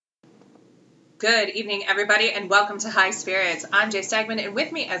Good evening, everybody, and welcome to High Spirits. I'm Jay Stagman, and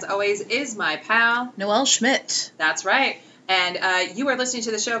with me, as always, is my pal, Noelle Schmidt. That's right. And you are listening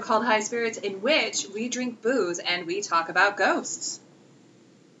to the show called High Spirits, in which we drink booze and we talk about ghosts.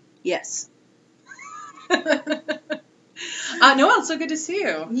 Yes. Noelle, it's so good to see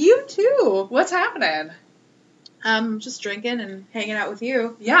you. You too. What's happening? Just drinking and hanging out with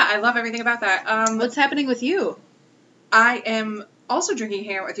you. Yeah, I love everything about that. What's happening with you? I am also drinking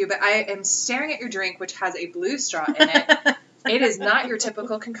here with you, but I am staring at your drink, which has a blue straw in it. It is not your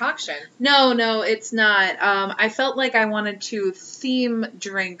typical concoction. No, it's not. I felt like I wanted to theme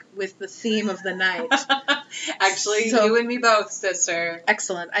drink with the theme of the night. Actually, you and me both, sister.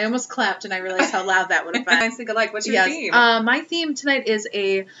 Excellent. I almost clapped and I realized how loud that would have been. I think alike. What's your theme? My theme tonight is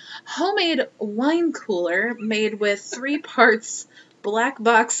a homemade wine cooler made with 3 parts black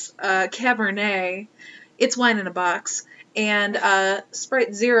box Cabernet. It's wine in a box. And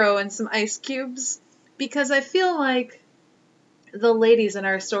Sprite Zero and some ice cubes. Because I feel like the ladies in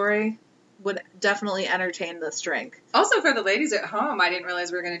our story would definitely entertain this drink. Also, for the ladies at home, I didn't realize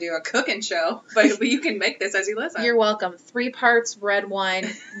we were going to do a cooking show, but you can make this as you listen. You're welcome. 3 parts red wine,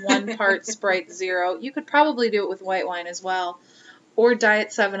 1 part Sprite Zero. You could probably do it with white wine as well, or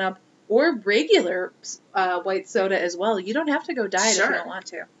Diet 7-Up, or regular white soda as well. You don't have to go diet if you don't want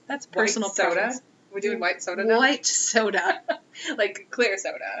to. That's personal preference. Soda? We're doing white soda now? White soda. Like clear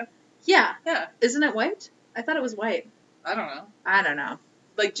soda. Yeah. Yeah. Isn't it white? I thought it was white. I don't know. I don't know.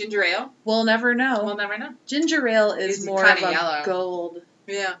 Like ginger ale? We'll never know. We'll never know. Ginger ale is It's more of a yellow. gold.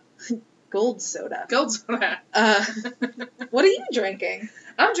 Yeah. Gold soda. Gold soda. What are you drinking?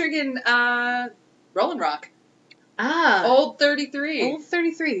 I'm drinking Rolling Rock. Old 33. Old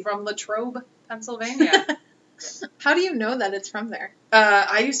 33. From Latrobe, Pennsylvania. How do you know that it's from there?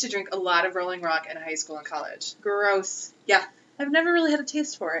 I used to drink a lot of Rolling Rock in high school and college. Gross. Yeah. I've never really had a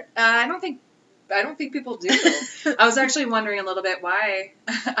taste for it. I don't think people do. I was actually wondering a little bit why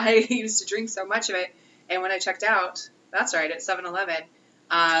I used to drink so much of it, and when I checked out, that's right, at 7-Eleven,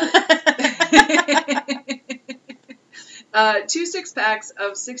 2 6-packs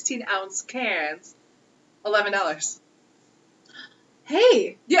of 16-ounce cans, $11.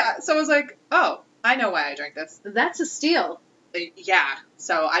 Hey! Yeah, so I was like, oh, I know why I drank this. That's a steal. Yeah,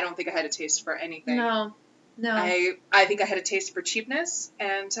 so I don't think I had a taste for anything. No. I think I had a taste for cheapness,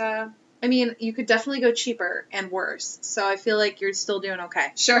 and I mean, you could definitely go cheaper and worse, so I feel like you're still doing okay.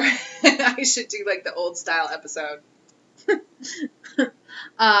 Sure. I should do, like, the old style episode.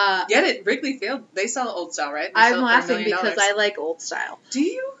 At Wrigley Field, they sell old style, right? I'm laughing because I like old style. Do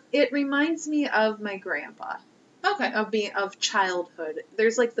you? It reminds me of my grandpa. Okay. Of childhood.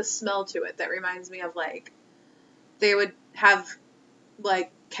 There's, like, the smell to it that reminds me of, like, they would have,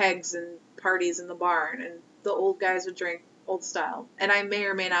 like, kegs and parties in the barn, and the old guys would drink old style. And I may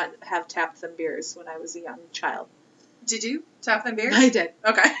or may not have tapped them beers when I was a young child. Did you tap them beers? I did.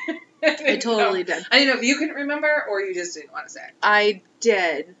 Okay. I totally did. I didn't know if you couldn't remember or you just didn't want to say. I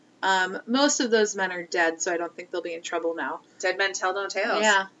did. Most of those men are dead, so I don't think they'll be in trouble now. Dead men tell no tales.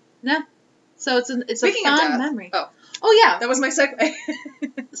 Yeah. No. So it's Speaking a of fond death, memory. Oh, yeah. That was my segue.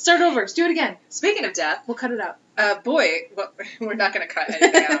 Start over. Let's do it again. Speaking of death. We'll cut it out. We're not going to cut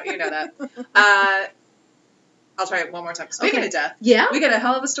anything out. You know that. I'll try it one more time. Speaking of death. Yeah? We got a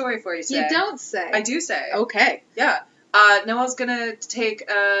hell of a story for you today. You don't say. I do say. Okay. Yeah. Noelle's going to take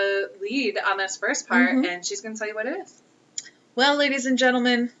a lead on this first part, and she's going to tell you what it is. Well, ladies and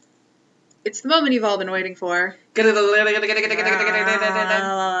gentlemen, it's the moment you've all been waiting for. That's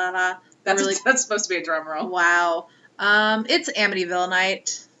supposed to be a drum roll. Wow. It's Amityville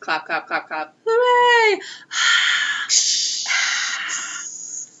night. Clap, clap, clap, clap. Hooray!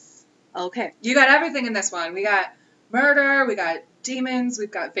 Okay. You got everything in this one. We got murder, we got demons, we've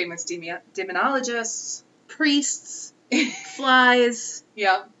got famous demonologists. Priests, flies,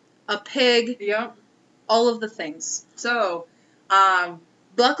 Yep. a pig. Yep. All of the things. So,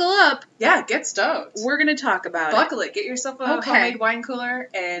 buckle up. Yeah, get stoked. We're going to talk about Buckle it. Get yourself a homemade wine cooler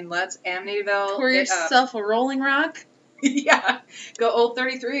and let's Amityville. Pour yourself a Rolling Rock. Yeah. Go Old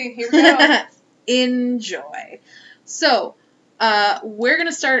 33. Here we go. Enjoy. So, we're going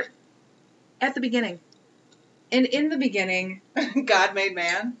to start at the beginning. And in the beginning... God made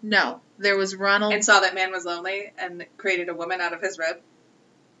man? No. There was Ronald... And saw that man was lonely and created a woman out of his rib?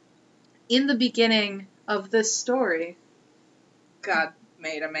 In the beginning of this story... God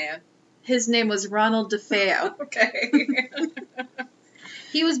made a man. His name was Ronald DeFeo. Okay.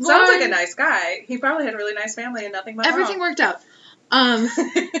 He was born... Sounds like a nice guy. He probably had a really nice family and nothing went wrong. Everything worked out.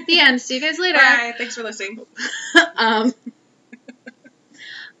 The end. See you guys later. Bye. Thanks for listening.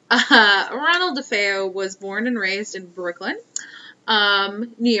 Ronald DeFeo was born and raised in Brooklyn.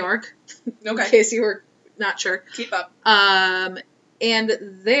 New York, in Okay. case you were not sure. Keep up. And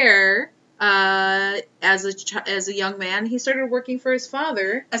there, as a young man, he started working for his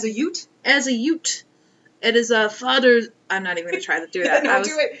father As a Ute? as a Ute. It is a father's. I'm not even gonna try to do that. No,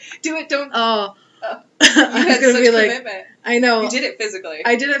 do it. Do it. Don't. Oh, You I was had gonna such be like, commitment. I know. You did it physically.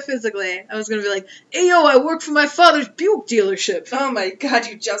 I did it physically. I was gonna be like, hey yo, I work for my father's Buick dealership. Oh my god,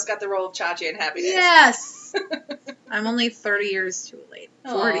 you just got the role of Chachi in Happy Days. Yes. I'm only 30 years too late.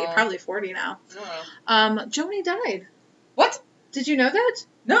 40, Aw. probably 40 now. Oh. Joni died. What? Did you know that?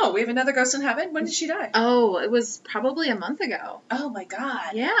 No, we have another ghost in heaven? When did she die? Oh, it was probably a month ago. Oh my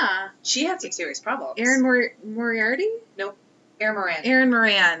god. Yeah. She had some serious problems. Erin Moriarty? Erin Moran. Erin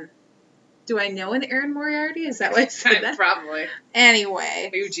Moran. Do I know an Erin Moriarty? Is that why I said that? Probably. Anyway.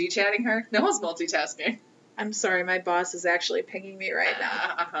 Are you G-chatting her? No one's multitasking. I'm sorry, my boss is actually pinging me right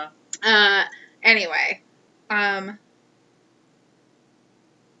now. Uh-huh. Anyway.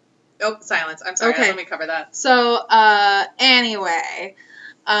 Oh, silence. I'm sorry. Okay. Let me cover that. So, anyway.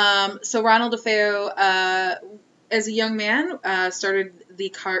 So Ronald DeFeo, as a young man, started in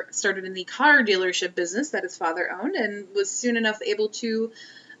the car dealership business that his father owned, and was soon enough able to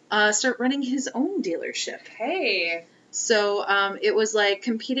start running his own dealership. Hey. So it was like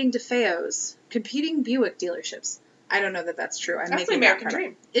competing DeFeos, competing Buick dealerships. I don't know that that's true. I'm That's the making American that part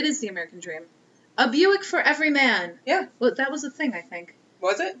dream. up. It is the American dream. A Buick for every man. Yeah. Well, that was a thing, I think.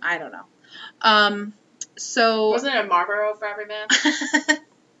 Was it? I don't know. So Wasn't it a Marlboro for every man?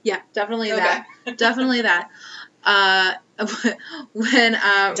 yeah, definitely Okay. that. Definitely that. When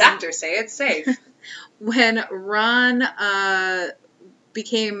Doctors say it's safe. when Ron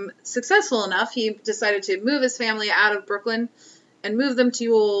became successful enough, he decided to move his family out of Brooklyn and move them to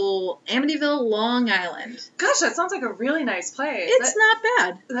old Amityville, Long Island. Gosh, that sounds like a really nice place. It's not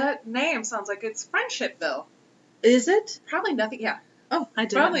bad. That name sounds like it's Friendshipville. Is it? Probably nothing. Yeah. Oh, I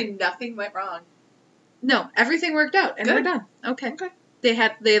did. Probably nothing went wrong. No, everything worked out, and Good. we're done. Okay. Okay.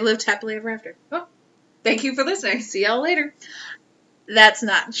 They lived happily ever after. Thank you for listening. See y'all later. That's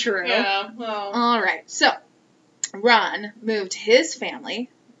not true. Yeah. Well. All right. So, Ron moved his family,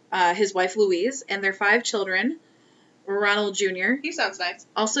 his wife Louise, and their 5 children, Ronald Jr., He sounds nice.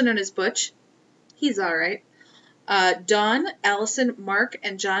 also known as Butch. He's all right. Dawn, Allison, Mark,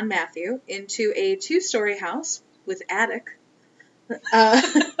 and John Matthew into a 2-story house with attic.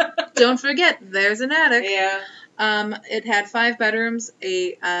 Don't forget, there's an attic. Yeah. It had 5 bedrooms,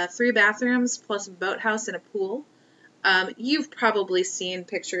 3 bathrooms, plus a boathouse and a pool. You've probably seen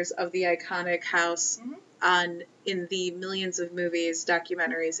pictures of the iconic house in the millions of movies,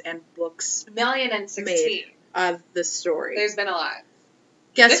 documentaries, and books 1,016,000. made of the story. There's been a lot.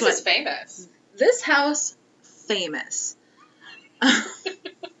 Guess This what? is famous. This house, famous.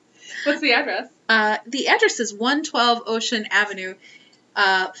 What's the address? The address is 112 Ocean Avenue.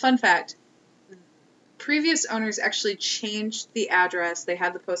 Fun fact. Previous owners actually changed the address. They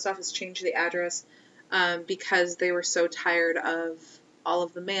had the post office change the address because they were so tired of all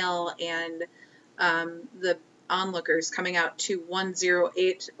of the mail and the onlookers coming out to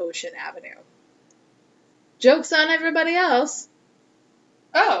 108 Ocean Avenue. Joke's on everybody else.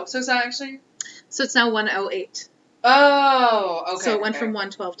 Oh, so it's not actually... So it's now 108. Oh, okay. So it went from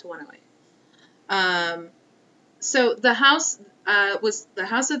 112 to 108. So the house was the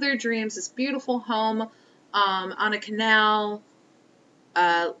house of their dreams, this beautiful home on a canal,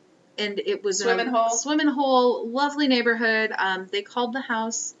 and it was Swimming a hole? swimming hole, lovely neighborhood. They called the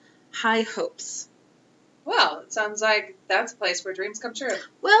house High Hopes. Well, it sounds like that's a place where dreams come true.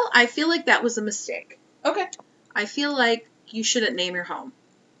 Well, I feel like that was a mistake. Okay. I feel like you shouldn't name your home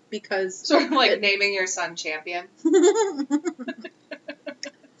because Sort of like naming your son Champion.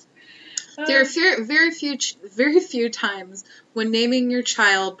 there are very few times when naming your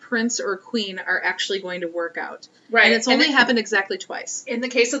child Prince or Queen are actually going to work out. Right. And it's only happened exactly twice. In the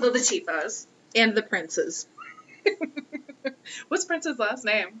case of the Latifahs. And the princes. What's Prince's last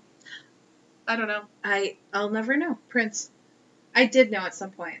name? I don't know. I'll never know. Prince. I did know at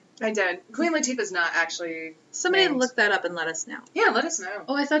some point. I did. Queen Latifah's not actually Somebody named. look that up and let us know. Yeah, let us know.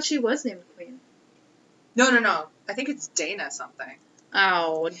 Oh, I thought she was named Queen. No. I think it's Dana something.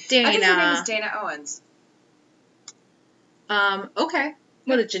 Oh, Dana. I think her name is Dana Owens. Okay.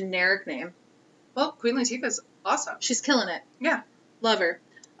 What a generic name. Well, Queen Latifah's awesome. She's killing it. Yeah. Love her.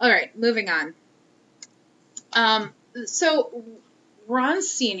 All right, moving on. So Ron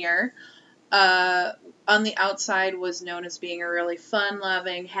Sr., on the outside was known as being a really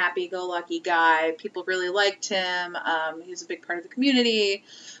fun-loving, happy-go-lucky guy. People really liked him. He was a big part of the community.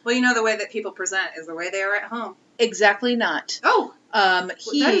 Well, you know the way that people present is the way they are at home. Exactly not. Oh,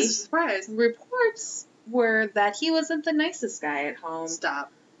 He that is a surprise. reports were that he wasn't the nicest guy at home.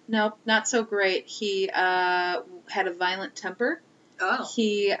 Stop. Nope, not so great. He had a violent temper. Oh.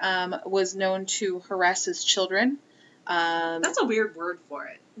 He was known to harass his children. That's a weird word for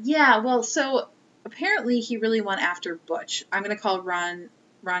it. Yeah, well, so apparently he really went after Butch. I'm going to call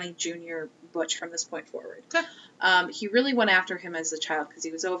Ronnie Jr. Butch from this point forward. Okay. He really went after him as a child because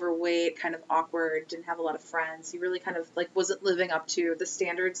he was overweight, kind of awkward, didn't have a lot of friends. He really kind of like wasn't living up to the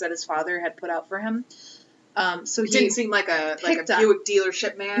standards that his father had put out for him. So he didn't seem like a Buick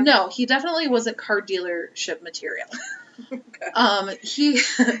dealership man. No, he definitely wasn't car dealership material. Okay. He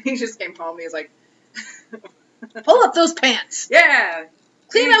just came home and he was like, pull up those pants. Yeah.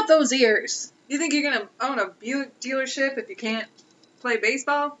 Clean out those ears. You think you're going to own a Buick dealership if you can't play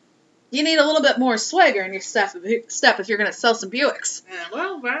baseball? You need a little bit more swagger in your step if you're going to sell some Buicks. Yeah,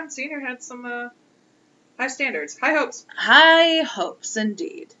 well, Ron Sr. had some high standards. High hopes. High hopes,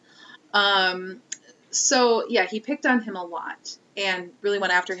 indeed. So, yeah, he picked on him a lot and really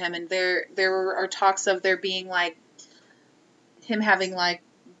went after him. And there are talks of there being, like, him having, like,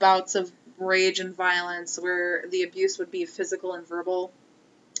 bouts of rage and violence where the abuse would be physical and verbal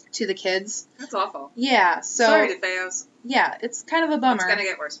to the kids. That's awful. Yeah, so... Sorry, DeFeos. Yeah, it's kind of a bummer. It's going to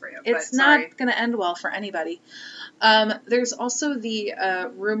get worse for you, It's not going to end well for anybody. There's also the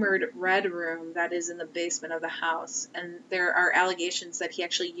rumored Red Room that is in the basement of the house, and there are allegations that he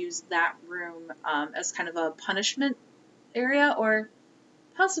actually used that room as kind of a punishment area, or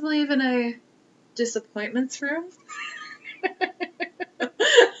possibly even a disappointments room.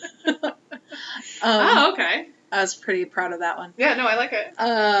 Oh, okay. I was pretty proud of that one. Yeah, no, I like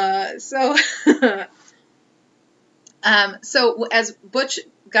it. So as Butch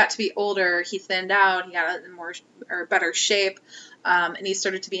got to be older, he thinned out, he got in better shape, and he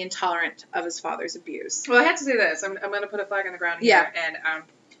started to be intolerant of his father's abuse. Well, I have to say this. I'm going to put a flag on the ground here and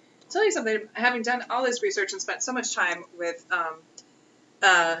tell you something. Having done all this research and spent so much time with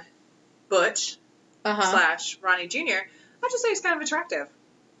Butch / Ronnie Jr., I'd just say he's kind of attractive.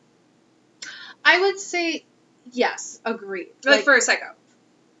 I would say yes, agreed. Like for a psycho.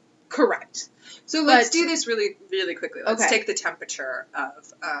 Correct. So let's do this really, really quickly. Let's take the temperature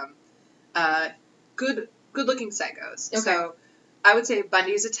of good-looking psychos. Okay. So I would say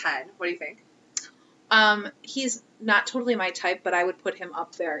Bundy's a 10. What do you think? He's not totally my type, but I would put him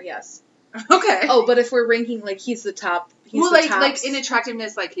up there, yes. Okay. Oh, but if we're ranking, like, he's the top. Like in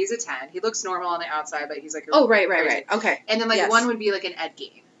attractiveness, like, he's a 10. He looks normal on the outside, but he's like... right. Okay. And then, like, one would be, like, an Ed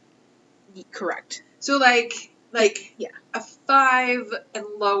Gein. Correct. So, like yeah. A 5 and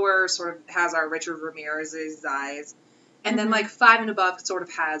lower sort of has our Richard Ramirez's eyes. And then, like, 5 and above sort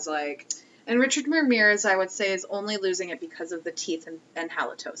of has, like... And Richard Ramirez, I would say, is only losing it because of the teeth and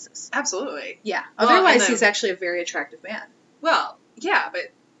halitosis. Absolutely. Yeah. Otherwise, he's actually a very attractive man. Well, yeah,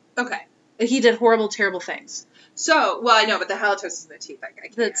 but... Okay. He did horrible, terrible things. So, well, I know, but the halitosis in the teeth, I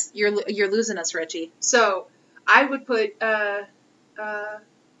can't. You're losing us, Richie. So, I would put Ronnie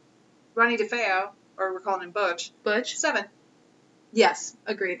DeFeo, or we're calling him Butch. 7. Yes,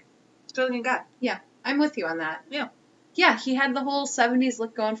 agreed. Still a good guy. Yeah, I'm with you on that. Yeah. Yeah, he had the whole 70s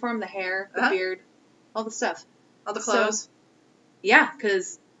look going for him, the hair, the beard, all the stuff. All the clothes. So, yeah,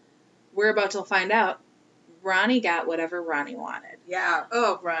 because we're about to find out. Ronnie got whatever Ronnie wanted. Yeah.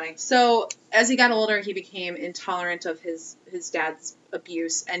 Oh, Ronnie. So, as he got older, he became intolerant of his dad's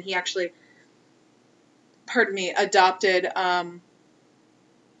abuse, and he actually, adopted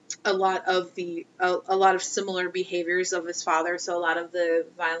a lot of similar behaviors of his father, so a lot of the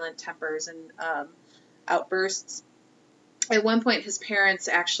violent tempers and outbursts. At one point, his parents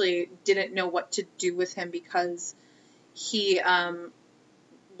actually didn't know what to do with him because he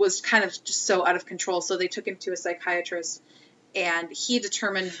was kind of just so out of control, so they took him to a psychiatrist, and he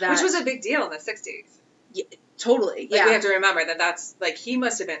determined that... Which was a big deal in the 60s. Yeah, totally, yeah. We have to remember that's, like, he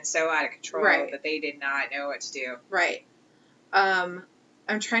must have been so out of control that they did not know what to do. Right. I'm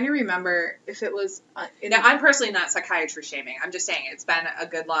trying to remember if it was... Now, I'm personally not psychiatry shaming. I'm just saying it's been a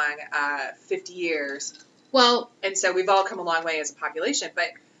good long 50 years. Well... And so we've all come a long way as a population. But,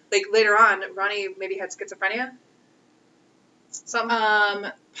 like, later on, Ronnie maybe had schizophrenia?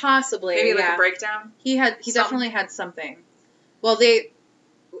 Something? Possibly, maybe, like, a breakdown? He definitely had something. Well,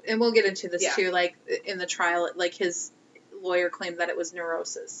 and we'll get into this, too, like, in the trial, like, his lawyer claimed that it was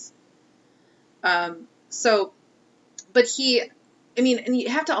neurosis. But and you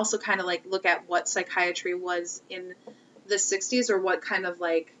have to also kind of, like, look at what psychiatry was in the 60s, or what kind of,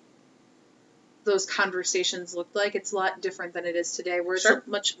 like, those conversations looked like. It's a lot different than it is today, where it's a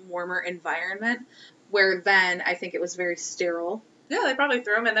much warmer environment, where then I think it was very sterile. Yeah, they probably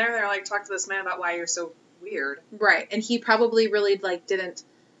threw him in there. They're like, talk to this man about why you're so weird. Right, and he probably really, like,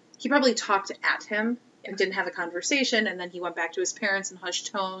 he probably talked at him and didn't have a conversation, and then he went back to his parents in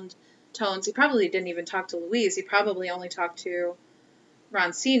hushed tones. He probably didn't even talk to Louise. He probably only talked to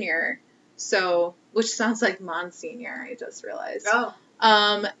Ron Sr., so, which sounds like Monsignor, I just realized. Oh.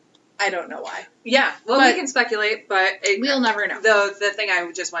 I don't know why. Yeah, well, But we can speculate, but we'll never know. The thing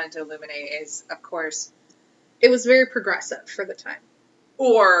I just wanted to illuminate is, of course, It was very progressive for the time.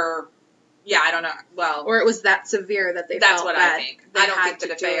 or, yeah, I don't know, well, Or it was that severe that they that's felt what that I think. they I don't had think the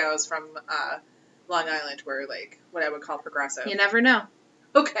to do it. DeFeos from Long Island were, like, what I would call progressive. You never know,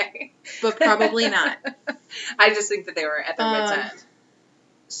 Okay. but probably not. I just think that they were at their wits' end.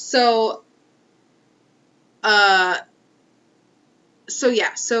 So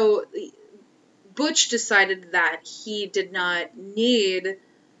Butch decided that he did not need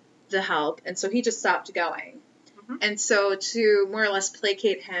the help, and so he just stopped going. Mm-hmm. And so to more or less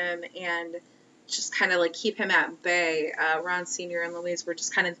placate him and just kind of like keep him at bay, Ron Sr. and Louise were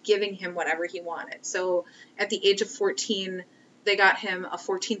just kind of giving him whatever he wanted. So at the age of 14, they got him a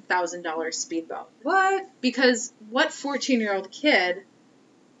 $14,000 speedboat. What? Because what 14-year-old kid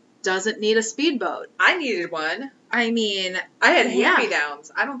doesn't need a speedboat? I needed one. I mean, I had yeah.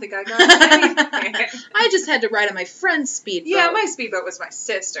 hand-me-downs. I don't think I got anything. I just had to ride on my friend's speedboat. Yeah, my speedboat was my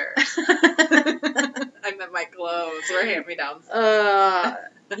sister. I meant my clothes were hand-me-downs.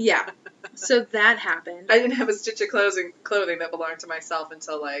 Yeah. So that happened. I didn't have a stitch of clothing that belonged to myself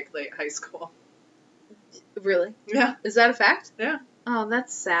until, like, late high school. Really? Yeah. Is that a fact? Yeah. Oh,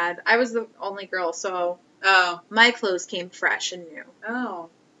 that's sad. I was the only girl, so Oh. my clothes came fresh and new. Oh.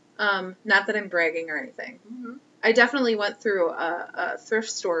 Not that I'm bragging or anything. Mm-hmm. I definitely went through a thrift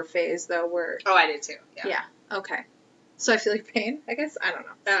store phase, though, where... Oh, I did too. Yeah. Okay. So I feel like pain, I guess? I don't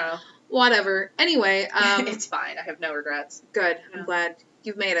know. I don't know. Whatever. Anyway, it's fine. I have no regrets. good. Yeah. I'm glad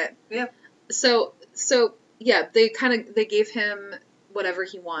you've made it. Yeah. So yeah, they gave him whatever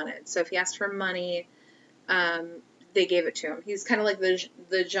he wanted. So if he asked for money, they gave it to him. He's kind of like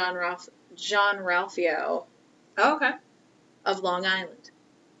the John Ralphio Oh, okay. of Long Island.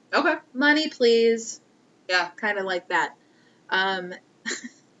 Okay. Money, please. Yeah. Kind of like that.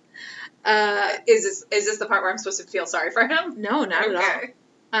 Is this the part where I'm supposed to feel sorry for him? No, not at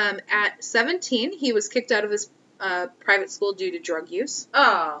all. At 17, he was kicked out of his private school due to drug use.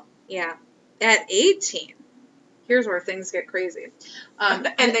 Oh. Yeah. At 18, here's where things get crazy. And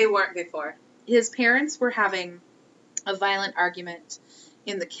they weren't before. His parents were having a violent argument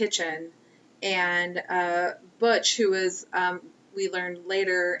in the kitchen, and Butch, who was, we learned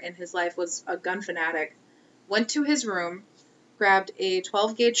later in his life, was a gun fanatic, went to his room, grabbed a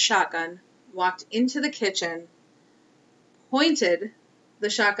 12-gauge shotgun, walked into the kitchen, pointed the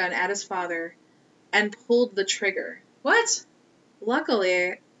shotgun at his father, and pulled the trigger. What?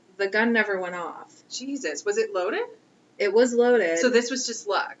 Luckily, the gun never went off. Jesus. Was it loaded? It was loaded. So this was just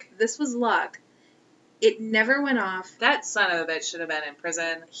luck. This was luck. It never went off. That son of a bitch should have been in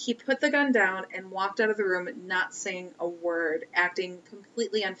prison. He put the gun down and walked out of the room, not saying a word, acting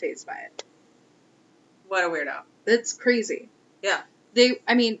completely unfazed by it. What a weirdo. That's crazy. Yeah. They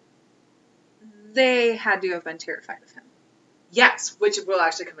had to have been terrified of him. Yes, which will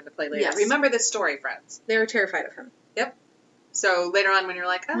actually come into play later. Yes. Remember this story, friends. They were terrified of him. Yep. So later on when you're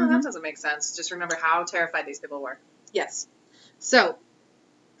like, oh, Mhm. that doesn't make sense, just remember how terrified these people were. Yes. So,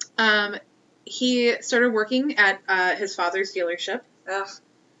 he started working at his father's dealership. Ugh.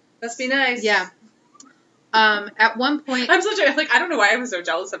 Must be nice. Yeah. At one point... I don't know why I was so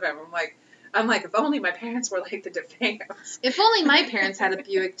jealous of him. I'm like, if only my parents were like the DeFeos. If only my parents had a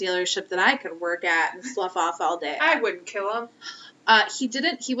Buick dealership that I could work at and slough off all day. I wouldn't kill him.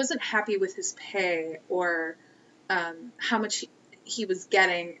 He wasn't happy with his pay or how much he was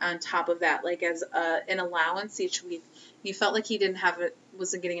getting on top of that, like as an allowance each week. He felt like he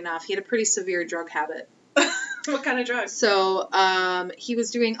wasn't getting enough. He had a pretty severe drug habit. What kind of drugs? So he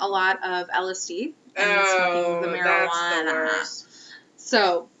was doing a lot of LSD and smoking the marijuana. That's the worst.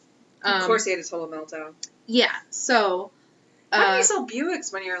 So Of course he had a total meltdown. yeah. So How do you sell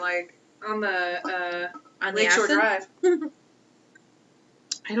Buicks when you're like on the on the Lakeshore acid? Drive?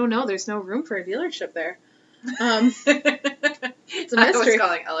 I don't know. There's no room for a dealership there. It's a I was mystery.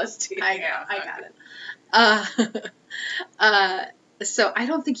 calling LSD. I got it. So I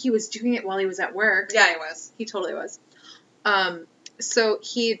don't think he was doing it while he was at work. Yeah, he was. He totally was. So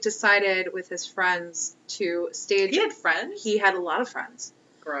he decided with his friends to stage. He had friends? He had a lot of friends.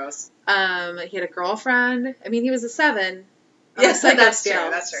 Gross. He had a girlfriend. I mean, he was a 7. Yes, psycho that's scale, true.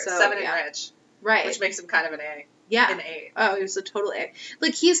 That's true. so, 7 and yeah. rich. Right. Which makes him kind of an A. Yeah. An 8. Oh, he was a total A.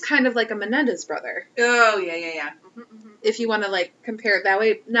 Like, he's kind of like a Menendez brother. Oh, yeah. Mm-hmm, mm-hmm. If you want to, like, compare it that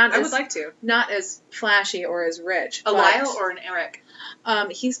way. I would like to. Not as flashy or as rich. A Lyle or an Eric?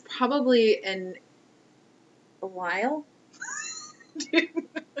 He's probably an Lyle?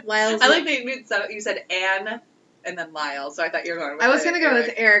 Lyle's I like that you said Anne and then Lyle, so I thought you were going with I was going to go Eric.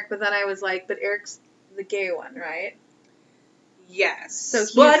 with Eric, but then I was like, but Eric's the gay one, right? Yes. So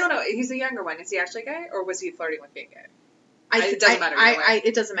well, I don't know. He's the younger one. Is he actually gay, or was he flirting with being gay? It doesn't matter.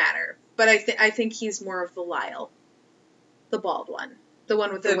 It doesn't matter. But I think he's more of the Lyle. The bald one. The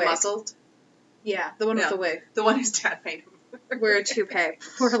one with the wig. Muscled? Yeah, the one with the wig. The one his dad made him. Wear a toupee.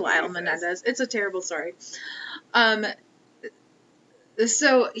 Poor Lyle Menendez. It's a terrible story.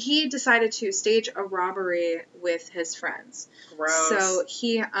 So he decided to stage a robbery with his friends. Gross. So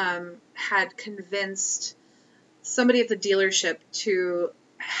he had convinced somebody at the dealership to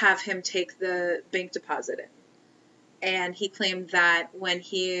have him take the bank deposit in. And he claimed that when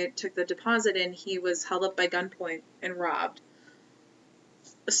he took the deposit in, he was held up by gunpoint and robbed.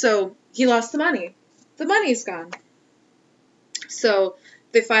 So he lost the money. The money's gone. So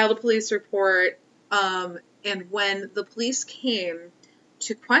they filed a police report, and when the police came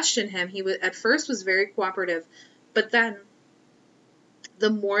to question him, he at first was very cooperative, but then the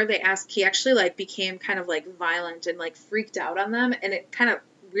more they asked, he actually became kind of violent and freaked out on them, and it kind of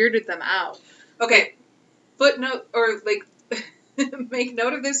weirded them out. Okay, footnote or make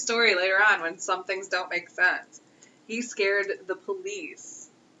note of this story later on when some things don't make sense. He scared the police.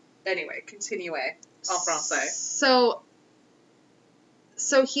 Anyway, continue. En français.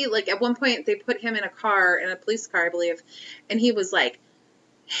 So he at one point they put him in a police car, I believe, and he was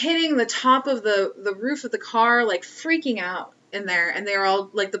hitting the top of the roof of the car, freaking out in there, and they were all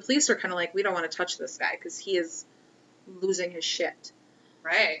the police are kind of we don't want to touch this guy because he is losing his shit.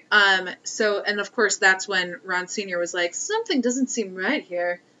 Right. So, and of course that's when Ron Sr. was something doesn't seem right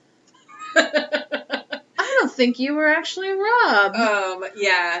here. I don't think you were actually robbed.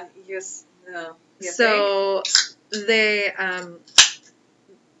 Yeah. Yes. No. So they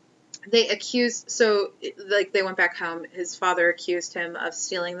accused, they went back home. His father accused him of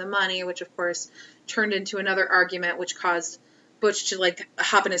stealing the money, which of course turned into another argument, which caused Butch to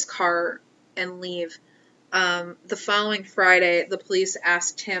hop in his car and leave. The following Friday, the police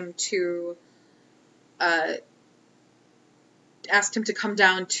asked him to come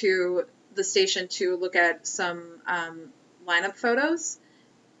down to the station to look at some lineup photos,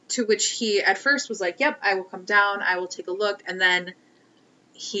 to which he at first was yep, I will come down, I will take a look, and then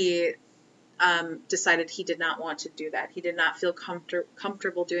he decided he did not want to do that. He did not feel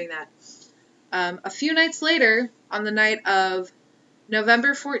comfortable doing that. A few nights later, on the night of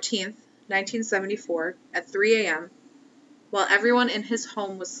November 14th, 1974, at 3 a.m., while everyone in his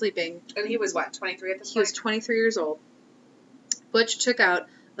home was sleeping... And he was, 23 at this point? He was 23 years old. Butch took out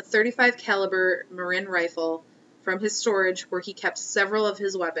a .35 caliber Marin rifle from his storage where he kept several of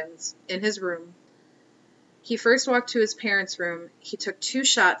his weapons in his room. He first walked to his parents' room. He took 2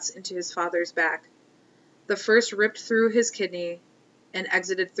 shots into his father's back. The first ripped through his kidney and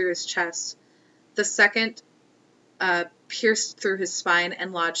exited through his chest. The second pierced through his spine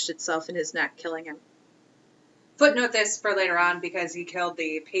and lodged itself in his neck, killing him. Footnote this for later on because he killed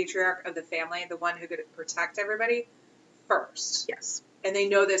the patriarch of the family, the one who could protect everybody, first. Yes. And they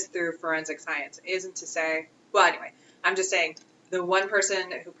know this through forensic science. It isn't to say... Well, anyway, I'm just saying the one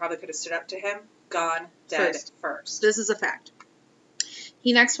person who probably could have stood up to him, gone, dead first. This is a fact.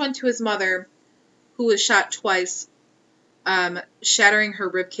 He next went to his mother, who was shot twice, shattering her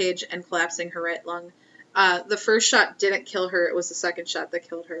ribcage and collapsing her right lung. The first shot didn't kill her. It was the second shot that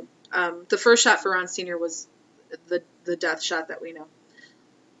killed her. The first shot for Ron Sr. was the death shot that we know.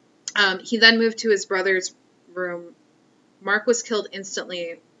 He then moved to his brother's room. Mark was killed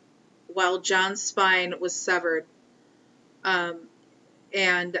instantly, while John's spine was severed, and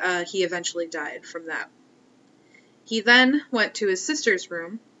he eventually died from that. He then went to his sister's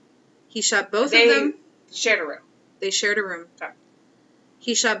room. He shot both of them. They shared a room. They shared a room. Okay.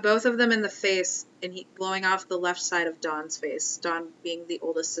 He shot both of them in the face, and blowing off the left side of Dawn's face. Dawn being the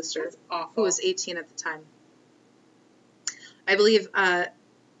oldest sister, That's awful. Who was 18 at the time. I believe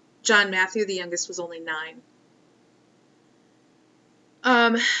John Matthew, the youngest, was only 9.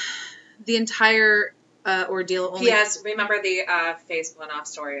 The entire ordeal only... Yes, remember the face blown off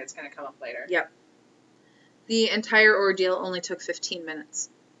story. It's going to come up later. Yep. The entire ordeal only took 15 minutes.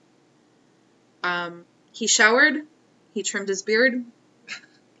 He showered. He trimmed his beard.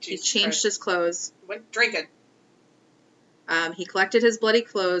 He changed his clothes. Went drinking. He collected his bloody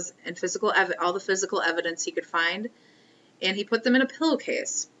clothes and all the physical evidence he could find, and he put them in a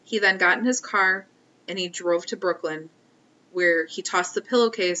pillowcase. He then got in his car, and he drove to Brooklyn, where he tossed the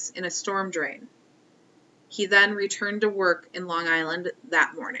pillowcase in a storm drain. He then returned to work in Long Island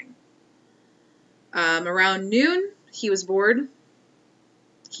that morning. Around noon, he was bored.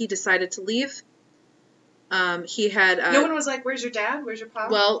 He decided to leave. He had... no one was like, where's your dad? Where's your pop?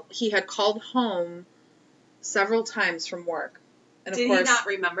 Well, he had called home several times from work. And Did of course, he not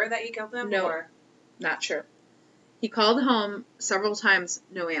remember that he killed them? No. Or? Not sure. He called home several times,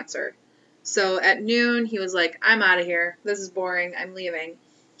 no answer. So at noon, he was like, I'm out of here. This is boring. I'm leaving.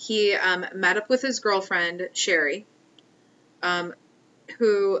 He met up with his girlfriend, Sherry,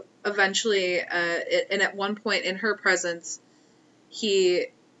 who eventually, and at one point in her presence, he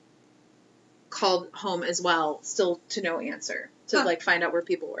called home as well, still to no answer, to find out where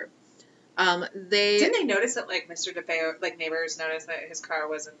people were. Didn't they notice that Mr. DeFeo, neighbors noticed that his car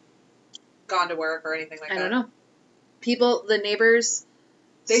wasn't gone to work or anything like that? I don't know. The neighbors,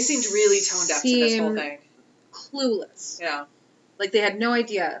 they seemed really toned up to this whole thing. Clueless. Yeah. They had no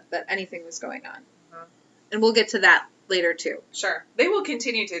idea that anything was going on. Uh-huh. And we'll get to that later too. Sure. They will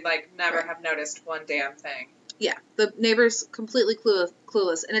continue to never have noticed one damn thing. Yeah. The neighbors completely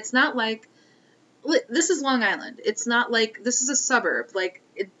clueless. And it's not like, this is Long Island. It's not like, this is a suburb.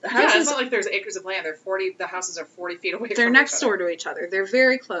 It's not like there's acres of land. The houses are 40 feet away from each other. They're next door to each other. They're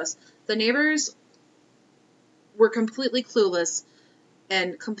very close. The neighbors were completely clueless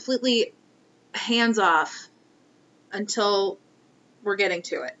and completely hands off until we're getting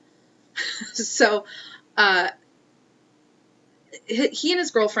to it. So, he and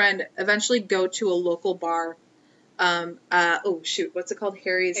his girlfriend eventually go to a local bar. What's it called?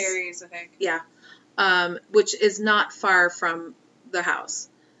 Harry's, I think. Yeah. Which is not far from the house.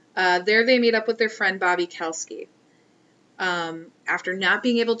 There they meet up with their friend Bobby Kelsky. After not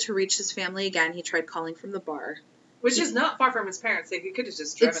being able to reach his family again, he tried calling from the bar. Which is not far from his parents. He could have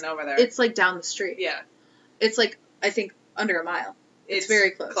just driven over there. It's down the street. Yeah. It's I think, under a mile. It's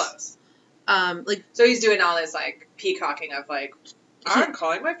very close. So he's doing all this, peacocking of, I'm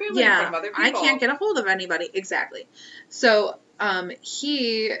calling my family from other people. I can't get a hold of anybody. Exactly. So,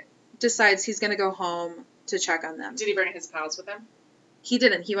 he decides he's going to go home to check on them. Did he bring his pals with him? He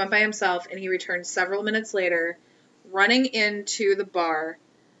didn't. He went by himself, and he returned several minutes later, running into the bar,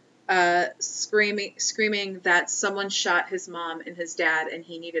 screaming that someone shot his mom and his dad, and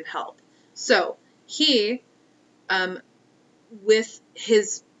he needed help. So, he, with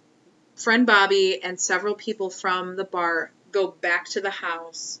his friend Bobby and several people from the bar, go back to the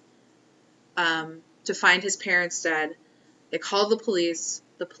house to find his parents dead. They call the police.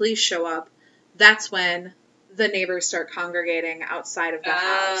 The police show up. That's when the neighbors start congregating outside of the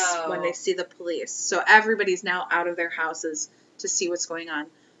house when they see the police. So everybody's now out of their houses to see what's going on.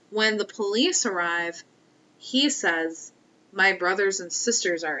 When the police arrive, he says, my brothers and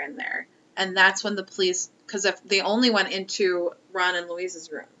sisters are in there. And that's when the police, because if they only went into Ron and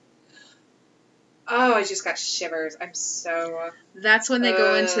Louise's room. Oh, I just got shivers. I'm so... That's when they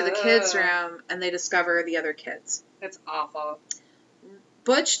go into the kids' room and they discover the other kids. That's awful.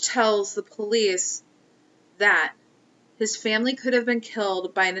 Butch tells the police that his family could have been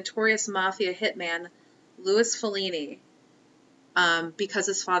killed by notorious mafia hitman Louis Fellini because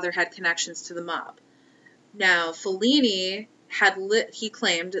his father had connections to the mob. Now, Fellini he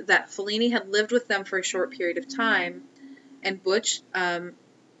claimed that Fellini had lived with them for a short period of time, and Butch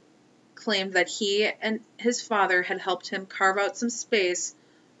claimed that he and his father had helped him carve out some space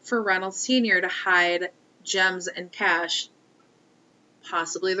for Reynolds Sr. to hide gems and cash,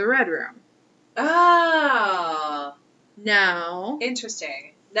 possibly the Red Room. Oh. Now.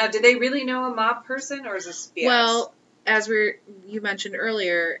 Interesting. Now, did they really know a mob person, or is this BS? Well, as you mentioned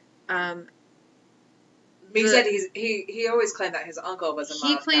earlier, he said he always claimed that his uncle was a mob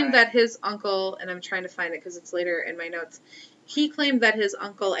He claimed guy. that his uncle, and I'm trying to find it because it's later in my notes, he claimed that his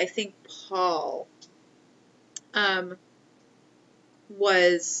uncle, I think Paul,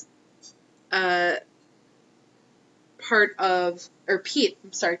 was part of, or Pete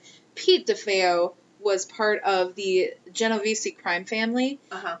DeFeo was part of the Genovese crime family.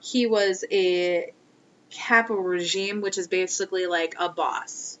 Uh-huh. He was a capo regime, which is basically like a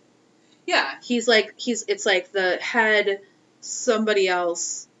boss. Yeah. It's like the head, somebody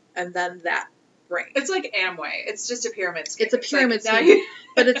else, and then that rank. It's like Amway. It's just a pyramid scheme. It's a pyramid scheme.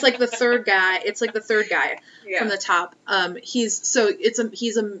 But it's like the third guy. It's like the third guy from the top. He's a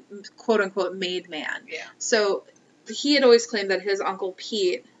quote unquote made man. Yeah. So he had always claimed that his uncle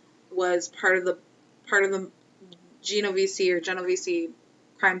Pete was part of the Genovese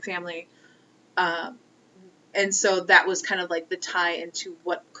crime family. And so that was kind of like the tie into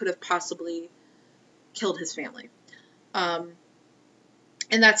what could have possibly killed his family. And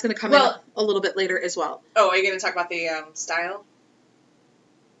that's going to come in a little bit later as well. Oh, are you going to talk about the style?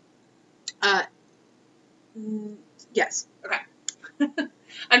 Yes. Okay.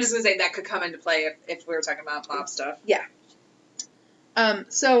 I'm just going to say that could come into play if we were talking about mob stuff. Yeah.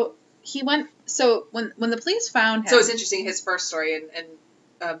 So he went So when the police found him... So it's interesting, his first story,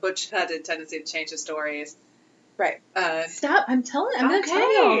 and Butch had a tendency to change his stories. Right. Stop. I'm going to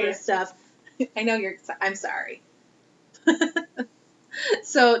tell you all this stuff. I know I'm sorry.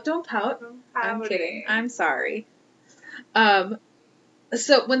 So don't pout. I'm kidding. I'm sorry.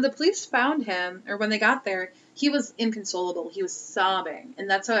 So when the police found him, or when they got there, he was inconsolable. He was sobbing. And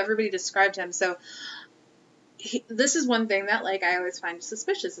that's how everybody described him. So this is one thing that, like, I always find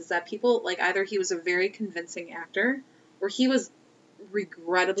suspicious, is that people, like, either he was a very convincing actor, or he was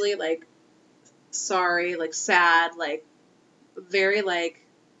regrettably, like, sorry, like, sad, like, very, like,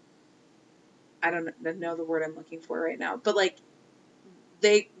 I don't know the word I'm looking for right now, but, like,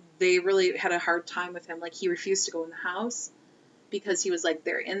 they really had a hard time with him. Like, he refused to go in the house because he was like,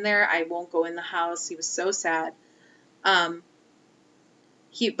 they're in there, I won't go in the house. He was so sad. But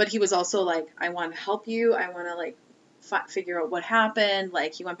he was also like, I want to help you. I want to, like, figure out what happened.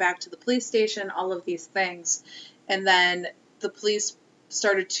 Like, he went back to the police station, all of these things. And then the police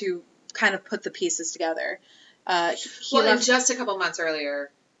started to kind of put the pieces together. And just a couple months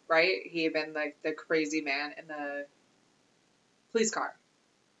earlier, right? He had been, like, the crazy man in the police car.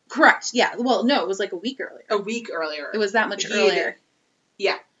 Correct. Yeah. Well, no, it was like a week earlier. A week earlier. It was that much earlier.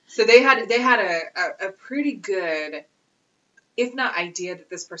 Yeah. So they had a pretty good, if not idea, that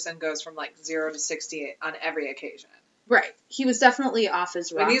this person goes from, like, 0 to 60 on every occasion. Right. He was definitely off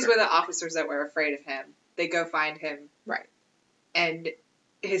his rocker. And these were the officers that were afraid of him. They go find him. Right. And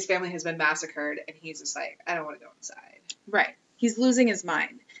his family has been massacred, and he's just like, I don't want to go inside. Right. He's losing his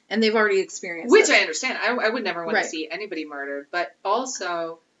mind. And they've already experienced Which this. I understand. I would never want to see anybody murdered. But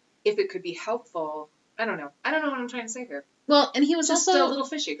also, if it could be helpful, I don't know. I don't know what I'm trying to say here. Well, and he was just also a little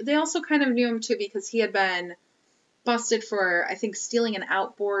fishy. They also kind of knew him, too, because he had been busted for, I think, stealing an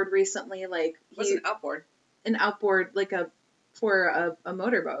outboard recently. Like, what's an outboard? An outboard, like, for a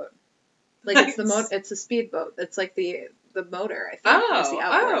motorboat. Like, nice. It's a speedboat. It's like the motor, I think, is the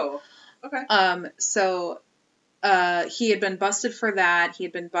outboard. Oh, okay. So he had been busted for that. He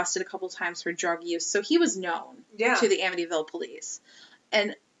had been busted a couple times for drug use. So he was known to the Amityville police.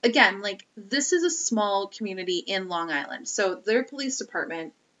 And again, like, this is a small community in Long Island. So their police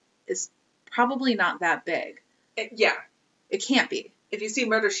department is probably not that big. Yeah. It can't be. If you see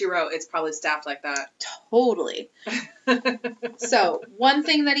Murder, She Wrote, it's probably staffed like that. Totally. So one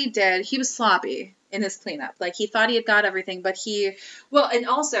thing that he did, he was sloppy in his cleanup. Like, he thought he had got everything, but he... Well, and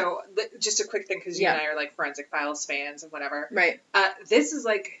also, just a quick thing, because you and I are, like, Forensic Files fans and whatever. Right. This is,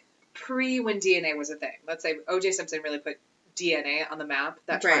 like, when DNA was a thing. Let's say O.J. Simpson really put DNA on the map,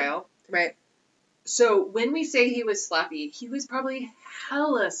 that trial. Right. So when we say he was sloppy, he was probably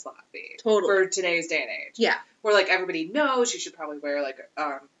hella sloppy. Totally. For today's day and age. Yeah. Where, like, everybody knows you should probably wear, like,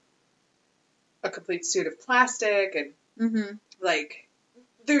 a complete suit of plastic and, like...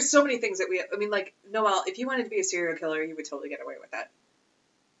 There's so many things that like, Noelle, if you wanted to be a serial killer, you would totally get away with that.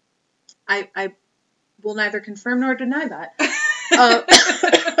 I will neither confirm nor deny that.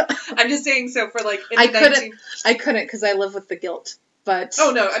 I'm just saying, so for, like, I couldn't because I live with the guilt. But oh,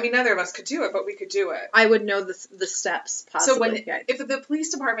 no, I mean, neither of us could do it, but we could do it. I would know the steps, possibly. So if the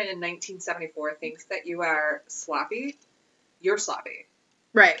police department in 1974 thinks that you are sloppy, you're sloppy.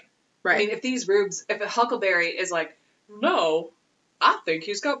 Right. I mean, if a Huckleberry is like, no... I think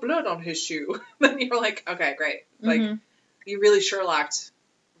he's got blood on his shoe. Then you're like, okay, great. Like, you really Sherlocked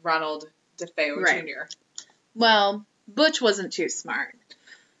Ronald DeFeo Jr. Well, Butch wasn't too smart.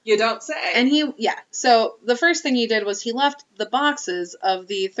 You don't say. And so the first thing he did was he left the boxes of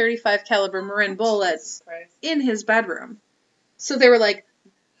the .35 caliber Marin bullets in his bedroom. So they were like,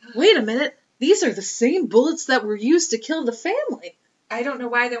 wait a minute, these are the same bullets that were used to kill the family. I don't know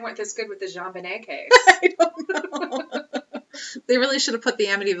why they weren't this good with the JonBenet case. I don't know. They really should have put the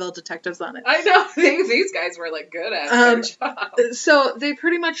Amityville detectives on it. I know. These guys were, like, good at their job. So they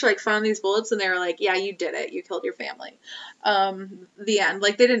pretty much, like, found these bullets, and they were like, yeah, you did it. You killed your family. The end.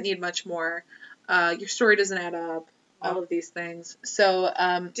 Like, they didn't need much more. Your story doesn't add up. All of these things. So,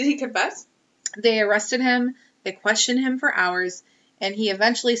 did he confess? They arrested him. They questioned him for hours. And he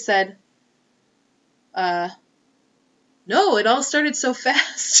eventually said, no, it all started so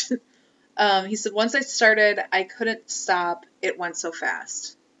fast. He said, once I started, I couldn't stop. It went so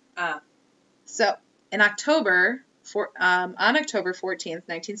fast. So, on October 14th,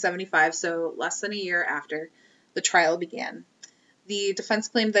 1975, so less than a year after, the trial began. The defense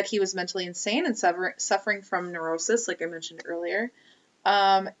claimed that he was mentally insane and suffering from neurosis, like I mentioned earlier.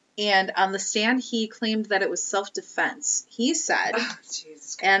 And on the stand, he claimed that it was self-defense. He said,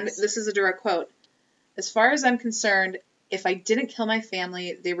 and this is a direct quote, "As far as I'm concerned, if I didn't kill my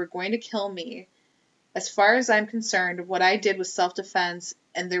family, they were going to kill me, As far as I'm concerned, what I did was self-defense,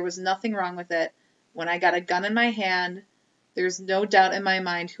 and there was nothing wrong with it. When I got a gun in my hand, there's no doubt in my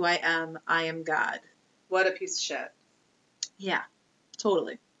mind who I am. I am God. What a piece of shit. Yeah,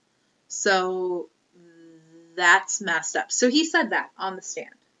 totally. So that's messed up. So he said that on the stand.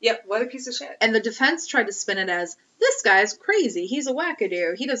 Yep, what a piece of shit. And the defense tried to spin it as, this guy's crazy. He's a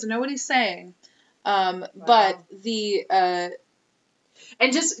wackadoo. He doesn't know what he's saying. Wow. But the...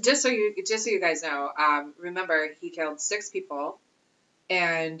 And just so you guys know, remember, he killed 6 people,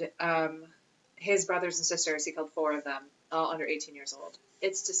 and his brothers and sisters, he killed 4 of them, all under 18 years old.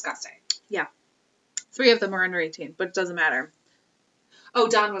 It's disgusting. Yeah. 3 of them were under 18, but it doesn't matter. Oh,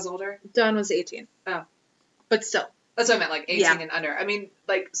 Don was older? Don was 18. Oh. But still. That's what I meant, like 18 and under. I mean,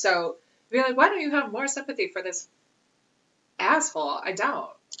 like, so, you're like, why don't you have more sympathy for this asshole? I don't.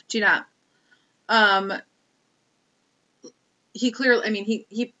 Do not. He clearly, I mean,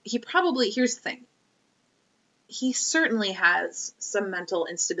 he probably, here's the thing. He certainly has some mental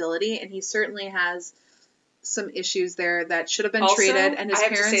instability, and he certainly has some issues there that should have been also, treated. And his I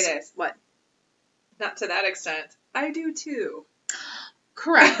have parents, to say this. what? Not to that extent. I do too.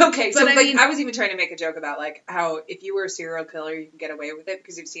 Correct. Okay, so but like, I was even trying to make a joke about like how if you were a serial killer, you can get away with it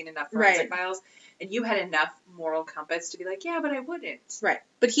because you've seen enough forensic files, and you had enough moral compass to be like, yeah, but I wouldn't. Right,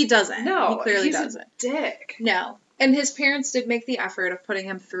 but he doesn't. No, he clearly he's doesn't. A dick. No, and his parents did make the effort of putting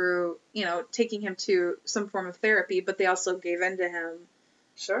him through, taking him to some form of therapy, but they also gave in to him.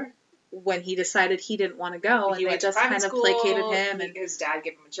 Sure. When he decided he didn't want to go, and they just kind of placated him, and his dad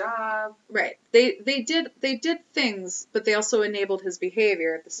gave him a job. Right. They did things, but they also enabled his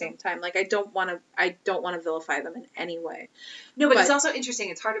behavior at the same time. Like I don't want to vilify them in any way. No, but it's also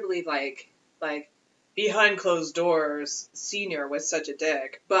interesting. It's hard to believe like behind closed doors, Senior was such a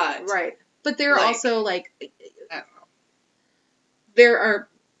dick, but right. But there are also like I don't know. There are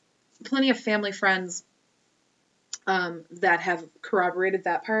plenty of family friends that have corroborated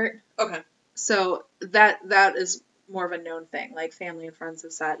that part. Okay. So that is more of a known thing. Like family and friends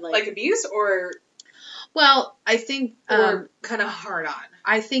have said, like abuse or. Well, I think or kind of hard on.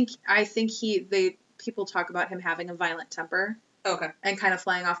 I think people talk about him having a violent temper. Okay. And kind of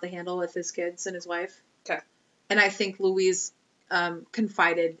flying off the handle with his kids and his wife. Okay. And I think Louise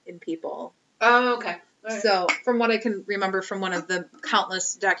confided in people. Oh, okay. Right. So, from what I can remember from one of the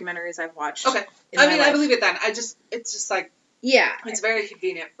countless documentaries I've watched. Okay. I believe it then. It's just like. Yeah. It's very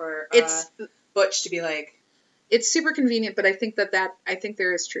convenient for Butch to be like. It's super convenient, but I think I think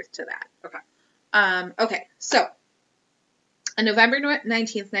there is truth to that. Okay. Okay. So, on November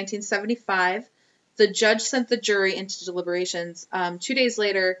 19th, 1975, the judge sent the jury into deliberations. 2 days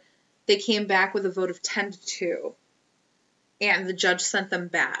later, they came back with a vote of 10-2. And the judge sent them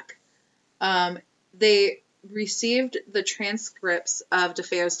back. They received the transcripts of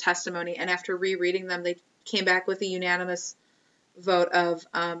DeFeo's testimony, and after rereading them, they came back with a unanimous vote of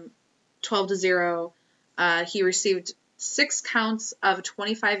 12-0. He received 6 counts of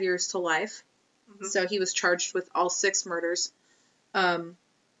 25 years to life. Mm-hmm. So he was charged with all 6 murders. And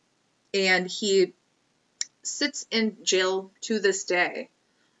he sits in jail to this day.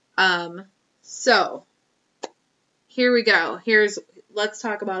 So here we go. Let's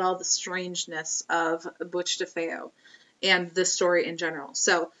talk about all the strangeness of Butch DeFeo and the story in general.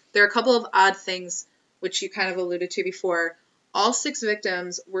 So there are a couple of odd things which you kind of alluded to before. All 6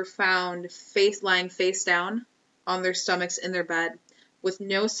 victims were found lying face down on their stomachs in their bed with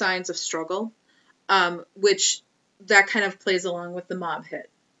no signs of struggle, which that kind of plays along with the mob hit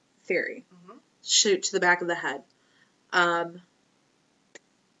theory. Mm-hmm. Shoot to the back of the head.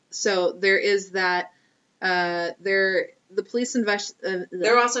 So there is that. The police there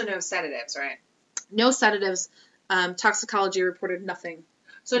were also no sedatives, right? No sedatives. Toxicology reported nothing.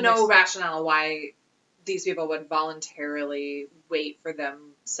 So no rationale why these people would voluntarily wait for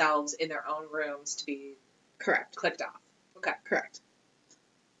themselves in their own rooms to be clicked off. Okay. Correct.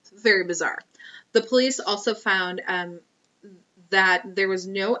 Very bizarre. The police also found that there was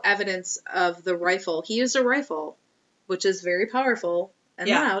no evidence of the rifle. He used a rifle, which is very powerful and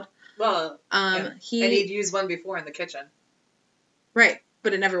loud. Well, and he'd used one before in the kitchen. Right,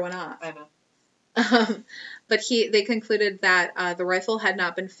 but it never went off. I know. But they concluded that the rifle had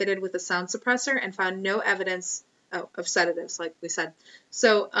not been fitted with a sound suppressor and found no evidence of sedatives, like we said.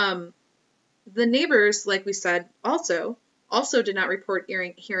 So the neighbors, like we said, also did not report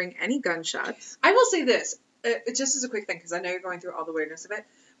hearing any gunshots. I will say this, just as a quick thing, because I know you're going through all the weirdness of it,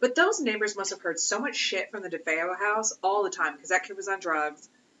 but those neighbors must have heard so much shit from the DeFeo house all the time, because that kid was on drugs,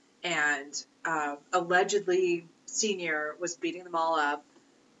 and allegedly Senior was beating them all up.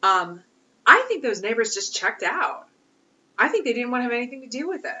 I think those neighbors just checked out. I think they didn't want to have anything to do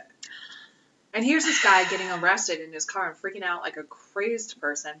with it. And here's this guy getting arrested in his car and freaking out like a crazed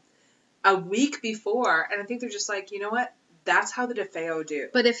person a week before. And I think they're just like, you know what? That's how the DeFeo do.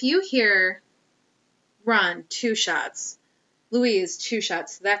 But if you hear Ron, 2 shots, Louise, 2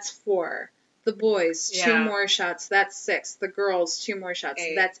 shots, that's 4. The boys, 2 more shots, that's 6. The girls, 2 more shots,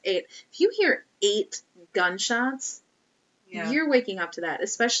 8. That's 8. If you hear 8 gunshots, you're waking up to that,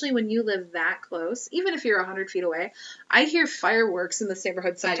 especially when you live that close. Even if you're 100 feet away, I hear fireworks in this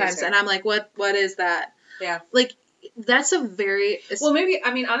neighborhood sometimes, and I'm like, what is that? Yeah. Like, that's a very... Well, maybe,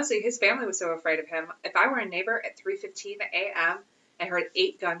 I mean, honestly, his family was so afraid of him. If I were a neighbor at 3:15 a.m. and heard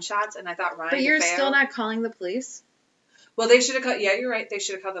 8 gunshots, and I thought Ryan But you're DeFeo, still not calling the police? Well, they should have called... Yeah, you're right. They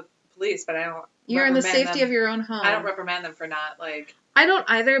should have called the police, but I don't... You're in the safety of your own home. I don't reprimand them for not, like... I don't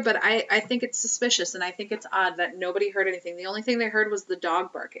either, but I think it's suspicious, and I think it's odd that nobody heard anything. The only thing they heard was the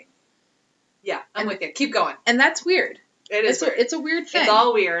dog barking. Yeah, I'm with you. Keep going. And that's weird. It is weird. It's a weird thing. It's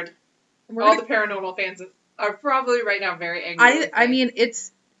all weird. All the paranormal fans are probably right now very angry. I mean,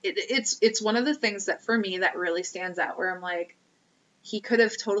 it's one of the things that, for me, that really stands out, where I'm like, he could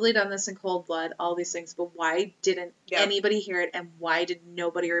have totally done this in cold blood, all these things, but why didn't anybody hear it, and why did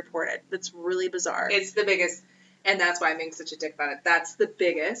nobody report it? That's really bizarre. It's the biggest... And that's why I'm being such a dick about it. That's the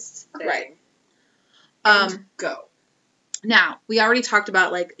biggest thing. Right. Go. Now, we already talked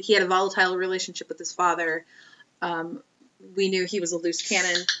about, like, he had a volatile relationship with his father. We knew he was a loose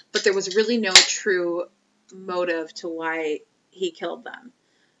cannon, but there was really no true motive to why he killed them.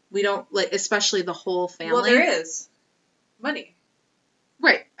 We don't, like, especially the whole family. Well, there is. Money.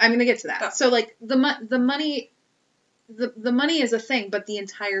 Right. I'm going to get to that. Oh. So, like, the money is a thing, but the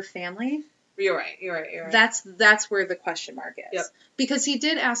entire family... You're right. That's where the question mark is. Yep. Because he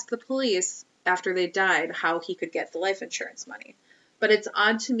did ask the police after they died how he could get the life insurance money. But it's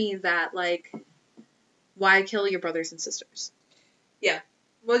odd to me that, like, why kill your brothers and sisters? Yeah.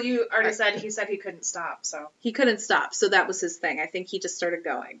 Well, you already said he couldn't stop, so. He couldn't stop, so that was his thing. I think he just started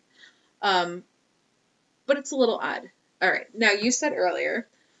going. But it's a little odd. All right. Now, you said earlier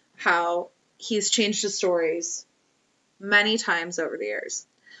how he's changed his stories many times over the years.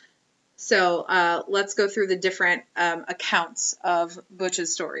 So let's go through the different accounts of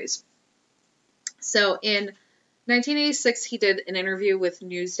Butch's stories. So in 1986, he did an interview with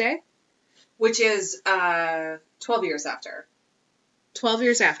Newsday. Which is 12 years after. 12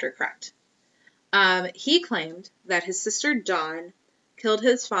 years after, correct. He claimed that his sister Dawn killed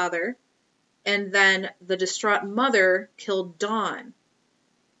his father, and then the distraught mother killed Dawn.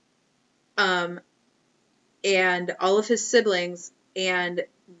 And all of his siblings, and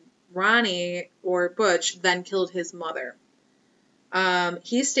Ronnie, or Butch, then killed his mother.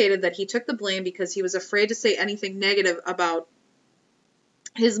 He stated that he took the blame because he was afraid to say anything negative about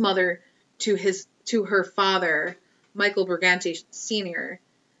his mother to her father, Michael Briganti Sr.,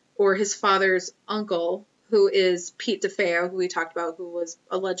 or his father's uncle, who is Pete DeFeo, who we talked about, who was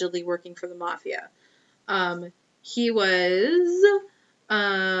allegedly working for the mafia. He was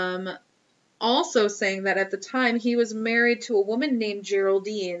also saying that at the time he was married to a woman named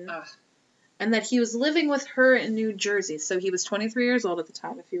Geraldine, and that he was living with her in New Jersey. So he was 23 years old at the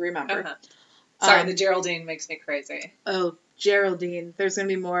time, if you remember. Uh-huh. Sorry, the Geraldine makes me crazy. Oh, Geraldine. There's going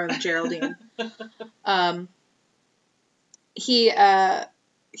to be more of Geraldine. He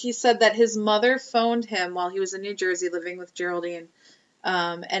said that his mother phoned him while he was in New Jersey living with Geraldine,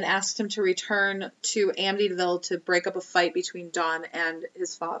 and asked him to return to Amityville to break up a fight between Dawn and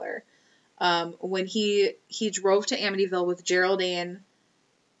his father. When he drove to Amityville with Geraldine,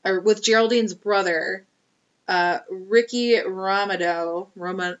 or with Geraldine's brother, Ricky Romando,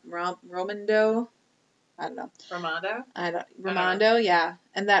 I don't know. Romando, yeah.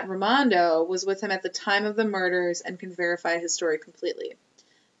 And that Romando was with him at the time of the murders and can verify his story completely.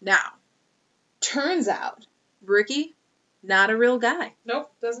 Now, turns out, Ricky, not a real guy.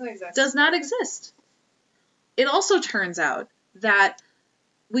 Nope, doesn't exist. Does not exist. It also turns out that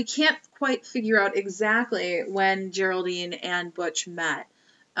we can't quite figure out exactly when Geraldine and Butch met.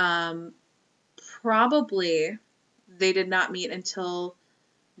 Probably they did not meet until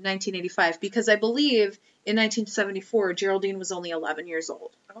 1985, because I believe in 1974 Geraldine was only 11 years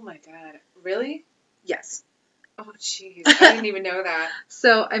old. Oh my god. Really? Yes. Oh jeez. I didn't even know that.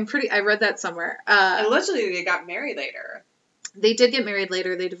 So I read that somewhere. Allegedly they got married later. They did get married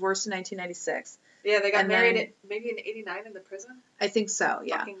later. They divorced in 1996. Yeah, they got married maybe in 89 in the prison? I think so,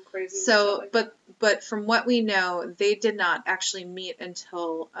 yeah. Fucking crazy. So, but from what we know, they did not actually meet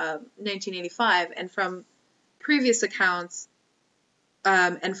until 1985, and from previous accounts,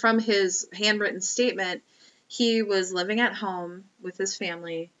 and from his handwritten statement, he was living at home with his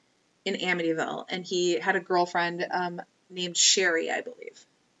family in Amityville, and he had a girlfriend named Sherry, I believe.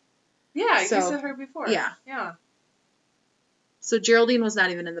 Yeah, So, you said her before. yeah. Yeah. So Geraldine was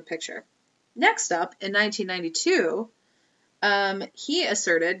not even in the picture. Next up, in 1992,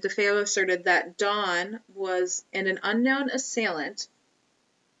 DeFeo asserted that Don was an unknown assailant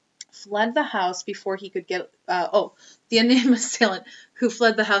fled the house before he could get, the unnamed assailant who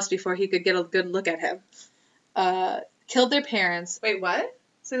fled the house before he could get a good look at him, killed their parents. Wait, what?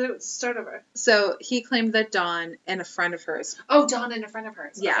 So start over. So he claimed that Dawn and a friend of hers. Oh, Dawn and a friend of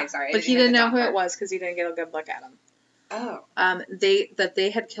hers. Yeah, okay, sorry. But he didn't know who it was because he didn't get a good look at him. Oh.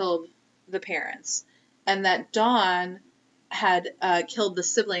 They had killed the parents, and that Dawn had killed the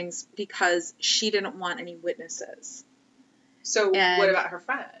siblings because she didn't want any witnesses. So what about her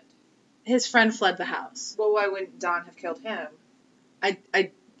friend? His friend fled the house. Well, why wouldn't Dawn have killed him? I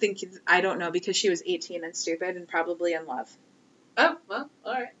don't know, because she was 18 and stupid and probably in love. Oh, well,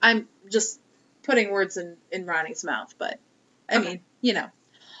 all right. I'm just putting words in Ronnie's mouth, but I mean, you know.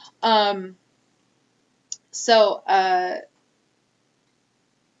 So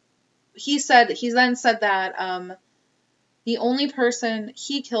he then said that the only person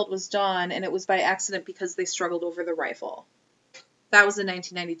he killed was Dawn, and it was by accident because they struggled over the rifle. That was in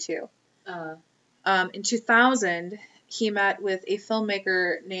 1992. In 2000, he met with a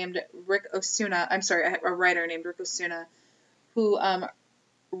filmmaker named Rick Osuna. I'm sorry, a writer named Rick Osuna, who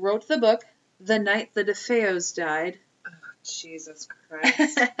wrote the book The Night the DeFeos Died. Oh, Jesus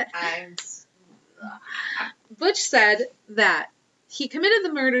Christ. Butch said that he committed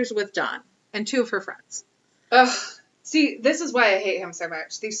the murders with Dawn and two of her friends. Ugh. See, this is why I hate him so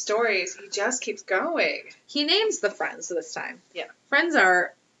much. These stories, he just keeps going. He names the friends this time. Yeah. Friends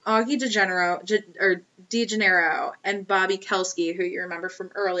are Augie DeGeneres and Bobby Kelsky, who you remember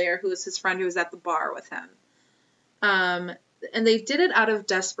from earlier, who was his friend who was at the bar with him. And they did it out of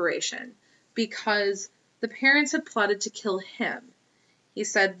desperation because the parents had plotted to kill him. He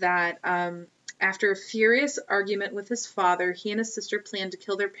said that after a furious argument with his father, he and his sister planned to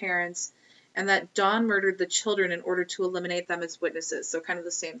kill their parents, and that Dawn murdered the children in order to eliminate them as witnesses. So kind of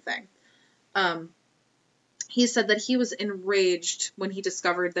the same thing. He said that he was enraged when he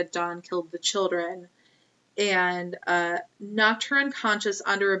discovered that Dawn killed the children and knocked her unconscious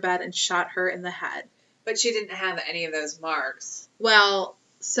under a bed and shot her in the head. But she didn't have any of those marks. Well,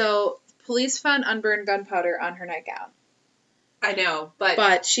 so police found unburned gunpowder on her nightgown. I know,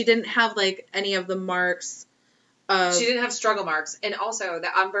 but she didn't have like any of the marks. She didn't have struggle marks, and also the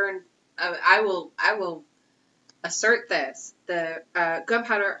unburned. I will assert this: the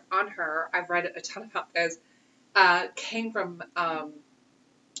gunpowder on her. I've read a ton about this. Came from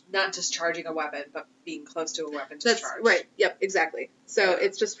not discharging a weapon, but being close to a weapon discharge. That's right. Yep, exactly. So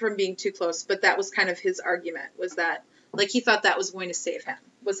it's just from being too close. But that was kind of his argument, was that, like, he thought that was going to save him,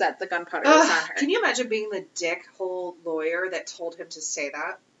 was that the gunpowder was on her. Can you imagine being the dickhole lawyer that told him to say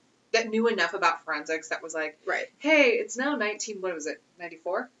that? That knew enough about forensics that was like, right. Hey, it's now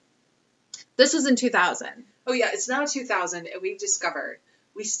 94? This was in 2000. Oh, yeah, it's now 2000, and we've discovered,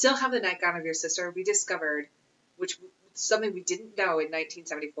 we still have the nightgown of your sister. We discovered, which something we didn't know in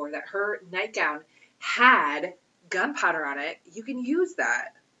 1974, that her nightgown had gunpowder on it. You can use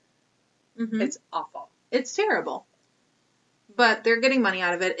that. Mm-hmm. It's awful. It's terrible. But they're getting money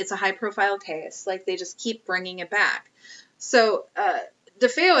out of it. It's a high-profile case. Like, they just keep bringing it back. So,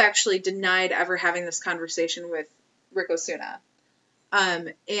 DeFeo actually denied ever having this conversation with Rick Osuna.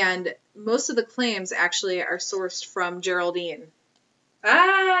 And most of the claims actually are sourced from Geraldine.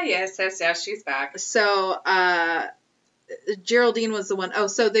 Ah, yes, she's back. So, Geraldine was the one. Oh,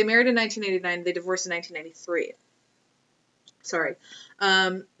 so they married in 1989. They divorced in 1993. Sorry.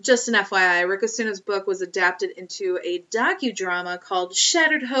 Just an FYI, Rick Osuna's book was adapted into a docudrama called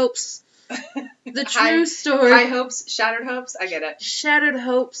Shattered Hopes. The true story. High hopes, shattered hopes. I get it. Shattered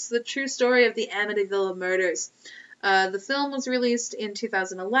Hopes, the true story of the Amityville murders. The film was released in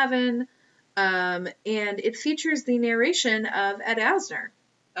 2011, and it features the narration of Ed Asner.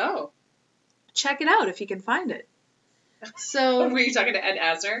 Oh. Check it out if you can find it. So. Were you talking to Ed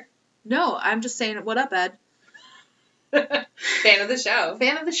Asner? No, I'm just saying, what up, Ed? Fan of the show.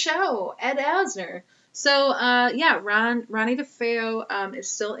 Fan of the show, Ed Asner. So, Ronnie DeFeo is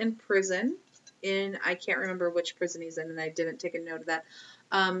still in prison. I can't remember which prison he's in, and I didn't take a note of that.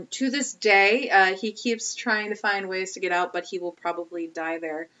 To this day, he keeps trying to find ways to get out, but he will probably die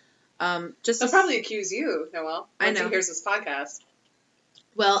there. He'll probably accuse you, Noelle, once he hears this podcast.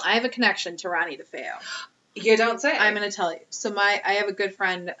 Well, I have a connection to Ronnie DeFeo. You don't say. I'm going to tell you. So I have a good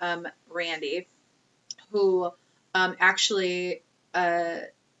friend, Randy, who actually,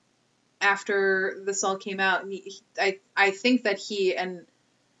 after this all came out, I think that he and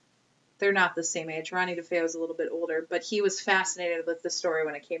they're not the same age. Ronnie DeFeo is a little bit older, but he was fascinated with the story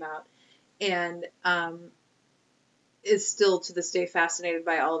when it came out. and is still to this day fascinated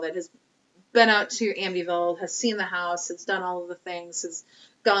by all of it. Has been out to Amityville, has seen the house, has done all of the things, has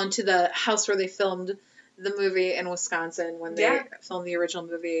gone to the house where they filmed the movie in Wisconsin when they filmed the original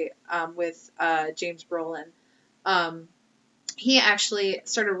movie with James Brolin. He actually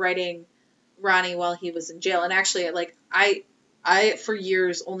started writing Ronnie while he was in jail, and actually, like I for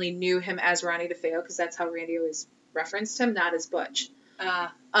years only knew him as Ronnie DeFeo because that's how Randy always referenced him, not as Butch.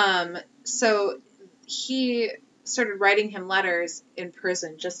 So he started writing him letters in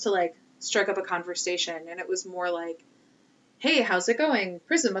prison just to like strike up a conversation, and it was more like, hey, how's it going?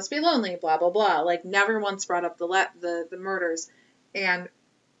 Prison must be lonely, blah blah blah. Like never once brought up the murders. And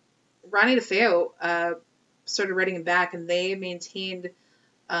Ronnie DeFeo started writing him back, and they maintained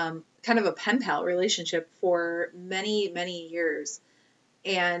kind of a pen pal relationship for many, many years.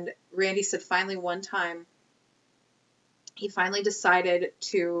 And Randy said finally one time, he finally decided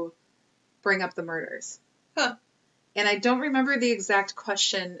to bring up the murders. Huh. And I don't remember the exact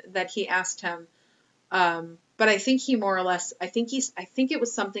question that he asked him, but I think he more or less, I think it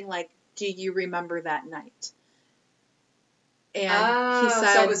was something like, do you remember that night? And he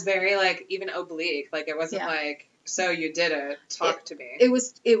said... So it was very, like, even oblique. Like, it wasn't like, so you did it, talk to me. It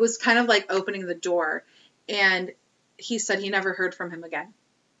was kind of like opening the door. And he said he never heard from him again.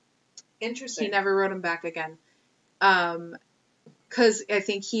 Interesting. He never wrote him back again. Because I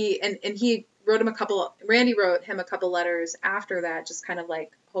think he wrote him Randy wrote him a couple letters after that, just kind of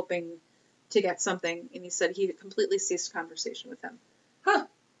like hoping to get something. And he said he completely ceased conversation with him. Huh.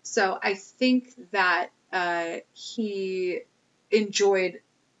 So I think that he enjoyed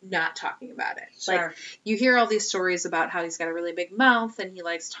not talking about it. Sure. Like, you hear all these stories about how he's got a really big mouth and he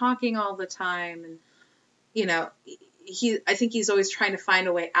likes talking all the time. And, you know, I think he's always trying to find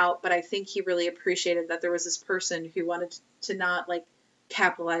a way out, but I think he really appreciated that there was this person who wanted to not, like,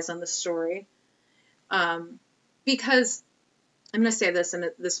 capitalize on the story. Because, I'm going to say this,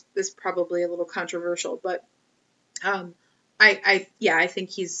 and this is probably a little controversial, but I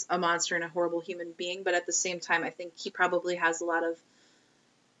think he's a monster and a horrible human being, but at the same time, I think he probably has a lot of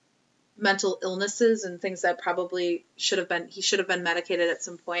mental illnesses and things that probably he should have been medicated at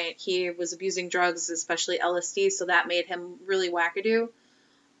some point. He was abusing drugs, especially LSD, so that made him really wackadoo.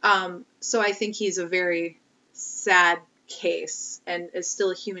 So I think he's a very sad case and is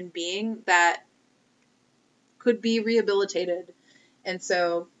still a human being that could be rehabilitated. And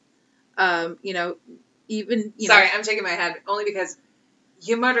so, Sorry, I'm shaking my head only because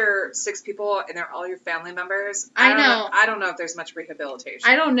you murder 6 people and they're all your family members. I know. I don't know if there's much rehabilitation.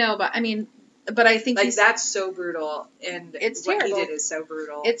 I don't know, but I think like that's so brutal, and it's what terrible. he did is so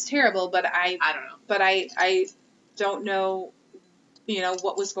brutal. It's terrible, but I don't know. But I don't know,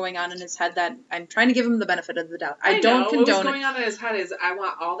 what was going on in his head. That I'm trying to give him the benefit of the doubt. I don't condone what was going on in his head is I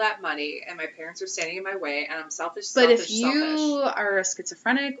want all that money, and my parents are standing in my way, and I'm selfish. But if you are a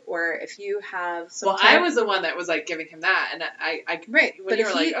schizophrenic, or if you have some I was the one that was like giving him that, and I right. When you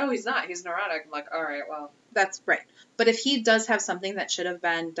were like, oh, he's not, he's neurotic. I'm like, all right, well, that's right. But if he does have something that should have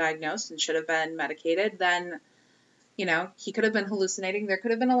been diagnosed and should have been medicated, then he could have been hallucinating. There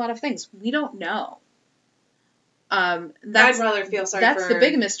could have been a lot of things we don't know. I'd rather feel sorry for the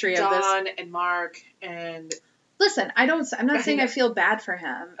big mystery of this. Don and Mark and... Listen, I'm not saying I feel bad for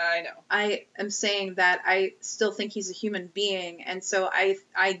him. I know. I am saying that I still think he's a human being, and so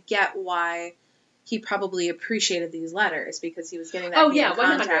I get why he probably appreciated these letters, because he was getting that. Oh yeah,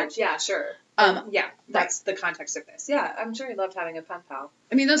 100. Yeah, sure. That's the context of this. Yeah, I'm sure he loved having a pen pal.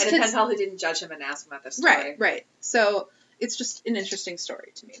 I mean, those kids... a pen pal who didn't judge him and ask him about this story. Right. So it's just an interesting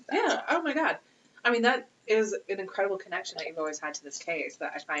story to me. Yeah. Oh my God. I mean, that is an incredible connection that you've always had to this case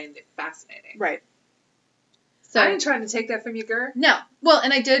that I find fascinating. Right. So I didn't try to take that from you, Gur. No. Well,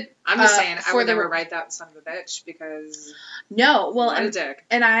 and I did. I'm just saying, I would never write that son of a bitch, because... No. Well, what a dick.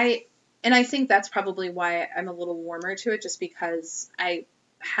 And I think that's probably why I'm a little warmer to it, just because I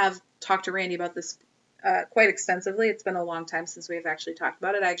have talked to Randy about this quite extensively. It's been a long time since we've actually talked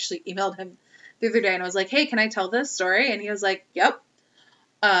about it. I actually emailed him the other day and I was like, hey, can I tell this story? And he was like, yep.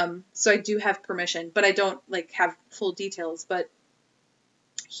 So I do have permission, but I don't have full details, but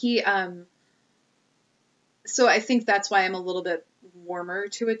he, so I think that's why I'm a little bit warmer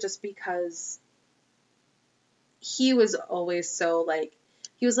to it, just because he was always so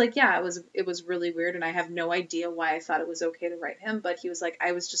he was like, yeah, it was really weird. And I have no idea why I thought it was okay to write him, but he was like,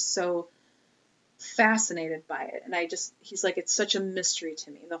 I was just so fascinated by it. And he's like, it's such a mystery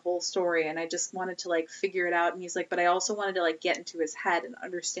to me, the whole story. And I just wanted to figure it out. And he's like, but I also wanted to get into his head and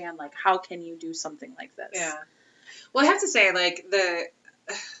understand, how can you do something like this? Yeah. Well, I have to say,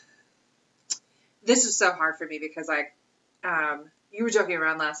 this is so hard for me because you were joking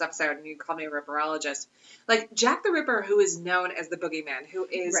around last episode and you called me a ripperologist. Like, Jack the Ripper, who is known as the boogeyman, who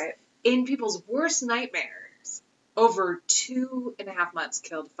is Right. in people's worst nightmares, over 2.5 months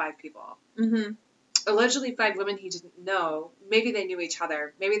killed 5 people. Mm-hmm. Allegedly 5 women he didn't know. Maybe they knew each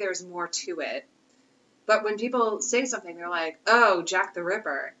other. Maybe there was more to it. But when people say something, they're like, oh, Jack the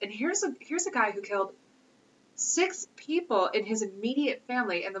Ripper. And here's a guy who killed 6 people in his immediate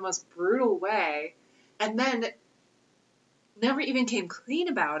family in the most brutal way, and then never even came clean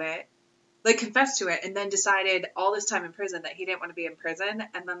about it, like confessed to it, and then decided all this time in prison that he didn't want to be in prison,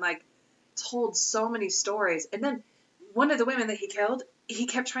 and then like told so many stories. And then one of the women that he killed, he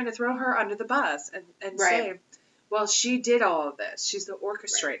kept trying to throw her under the bus and say, well, she did all of this. She's the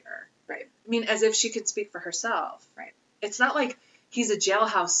orchestrator. Right. I mean, as if she could speak for herself. Right. It's not like he's a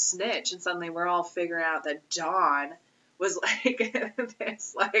jailhouse snitch and suddenly we're all figuring out that Dawn was like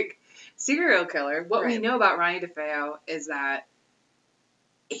this like serial killer. What we know about Ronnie DeFeo is that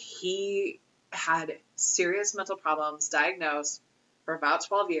he had serious mental problems diagnosed for about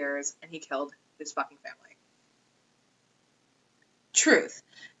 12 years and he killed his fucking family. Truth.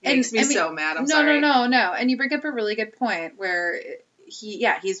 Makes me so mad. I'm sorry. No. And you bring up a really good point where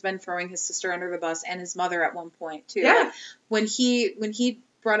he's been throwing his sister under the bus and his mother at one point too. Yeah. Like, when he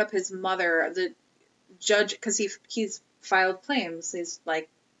brought up his mother, the judge, because he's filed claims, he's like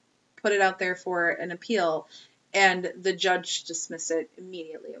put it out there for an appeal, and the judge dismissed it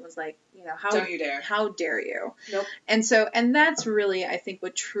immediately. It was like, don't you dare. How dare you? Nope. And that's really, I think,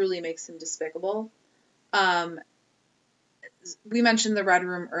 what truly makes him despicable. We mentioned the Red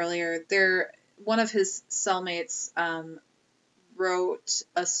Room earlier. One of his cellmates wrote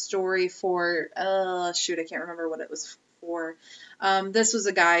a story for, I can't remember what it was for. This was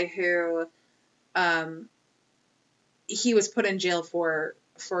a guy who, he was put in jail for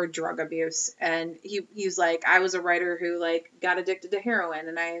drug abuse, and he was like, I was a writer who like got addicted to heroin,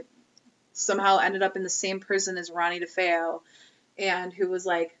 and I somehow ended up in the same prison as Ronnie DeFeo, and who was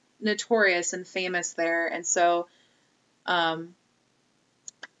like notorious and famous there, and so,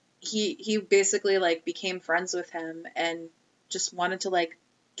 he basically like became friends with him and just wanted to like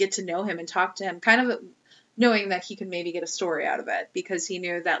get to know him and talk to him, kind of knowing that he could maybe get a story out of it, because he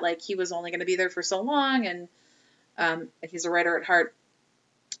knew that like he was only going to be there for so long, and he's a writer at heart.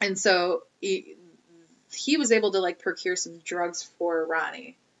 And so he was able to like procure some drugs for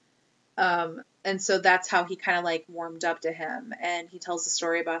Ronnie. And so that's how he kind of like warmed up to him. And he tells the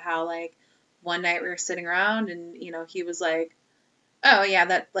story about how like one night we were sitting around and, he was like, oh yeah,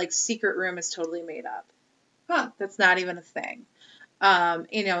 that like secret room is totally made up. Huh, that's not even a thing.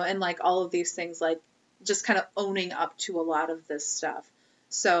 And like all of these things, like just kind of owning up to a lot of this stuff.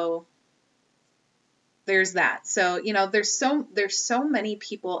 So there's that. So, there's so many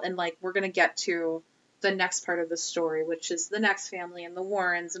people, and like we're going to get to the next part of the story, which is the next family and the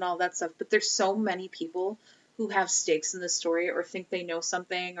Warrens and all that stuff. But there's so many people who have stakes in the story or think they know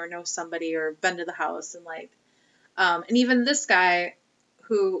something or know somebody or been to the house, and like, and even this guy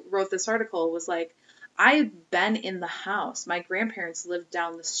who wrote this article was like, I've been in the house. My grandparents lived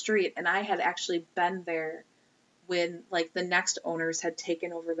down the street, and I had actually been there when like the next owners had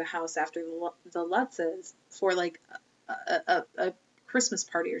taken over the house after the Lutzes for like a Christmas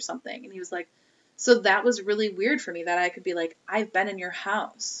party or something. And he was like, so that was really weird for me that I could be like, I've been in your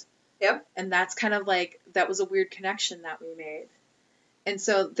house. Yep. And that's kind of like, that was a weird connection that we made. And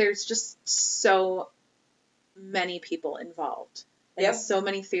so there's just so many people involved. And so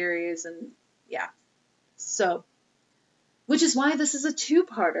many theories, and yeah. So, which is why this is a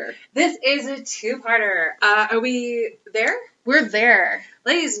 2-parter. This is a 2-parter. Are we there? We're there.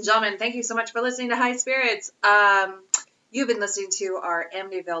 Ladies and gentlemen, thank you so much for listening to High Spirits. You've been listening to our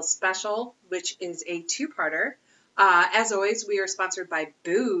Amityville special, which is a 2-parter. As always, we are sponsored by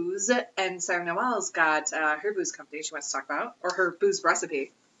Booze, and so Noelle's got her booze company she wants to talk about, or her booze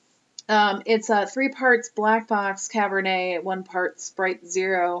recipe. It's 3 parts Black Box Cabernet, 1 part Sprite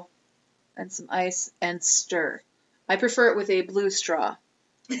Zero, and some ice and stir. I prefer it with a blue straw.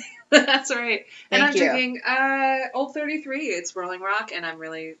 That's right. And I'm Thank you. drinking Old 33. It's Rolling Rock, and I'm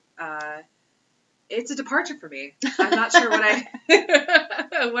really... it's a departure for me. I'm not sure what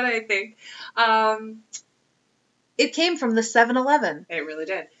I think. It came from the 7-Eleven. It really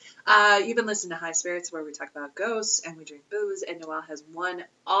did. You've been listening to High Spirits, where we talk about ghosts and we drink booze, and Noelle has one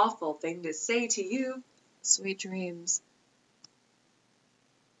awful thing to say to you. Sweet dreams.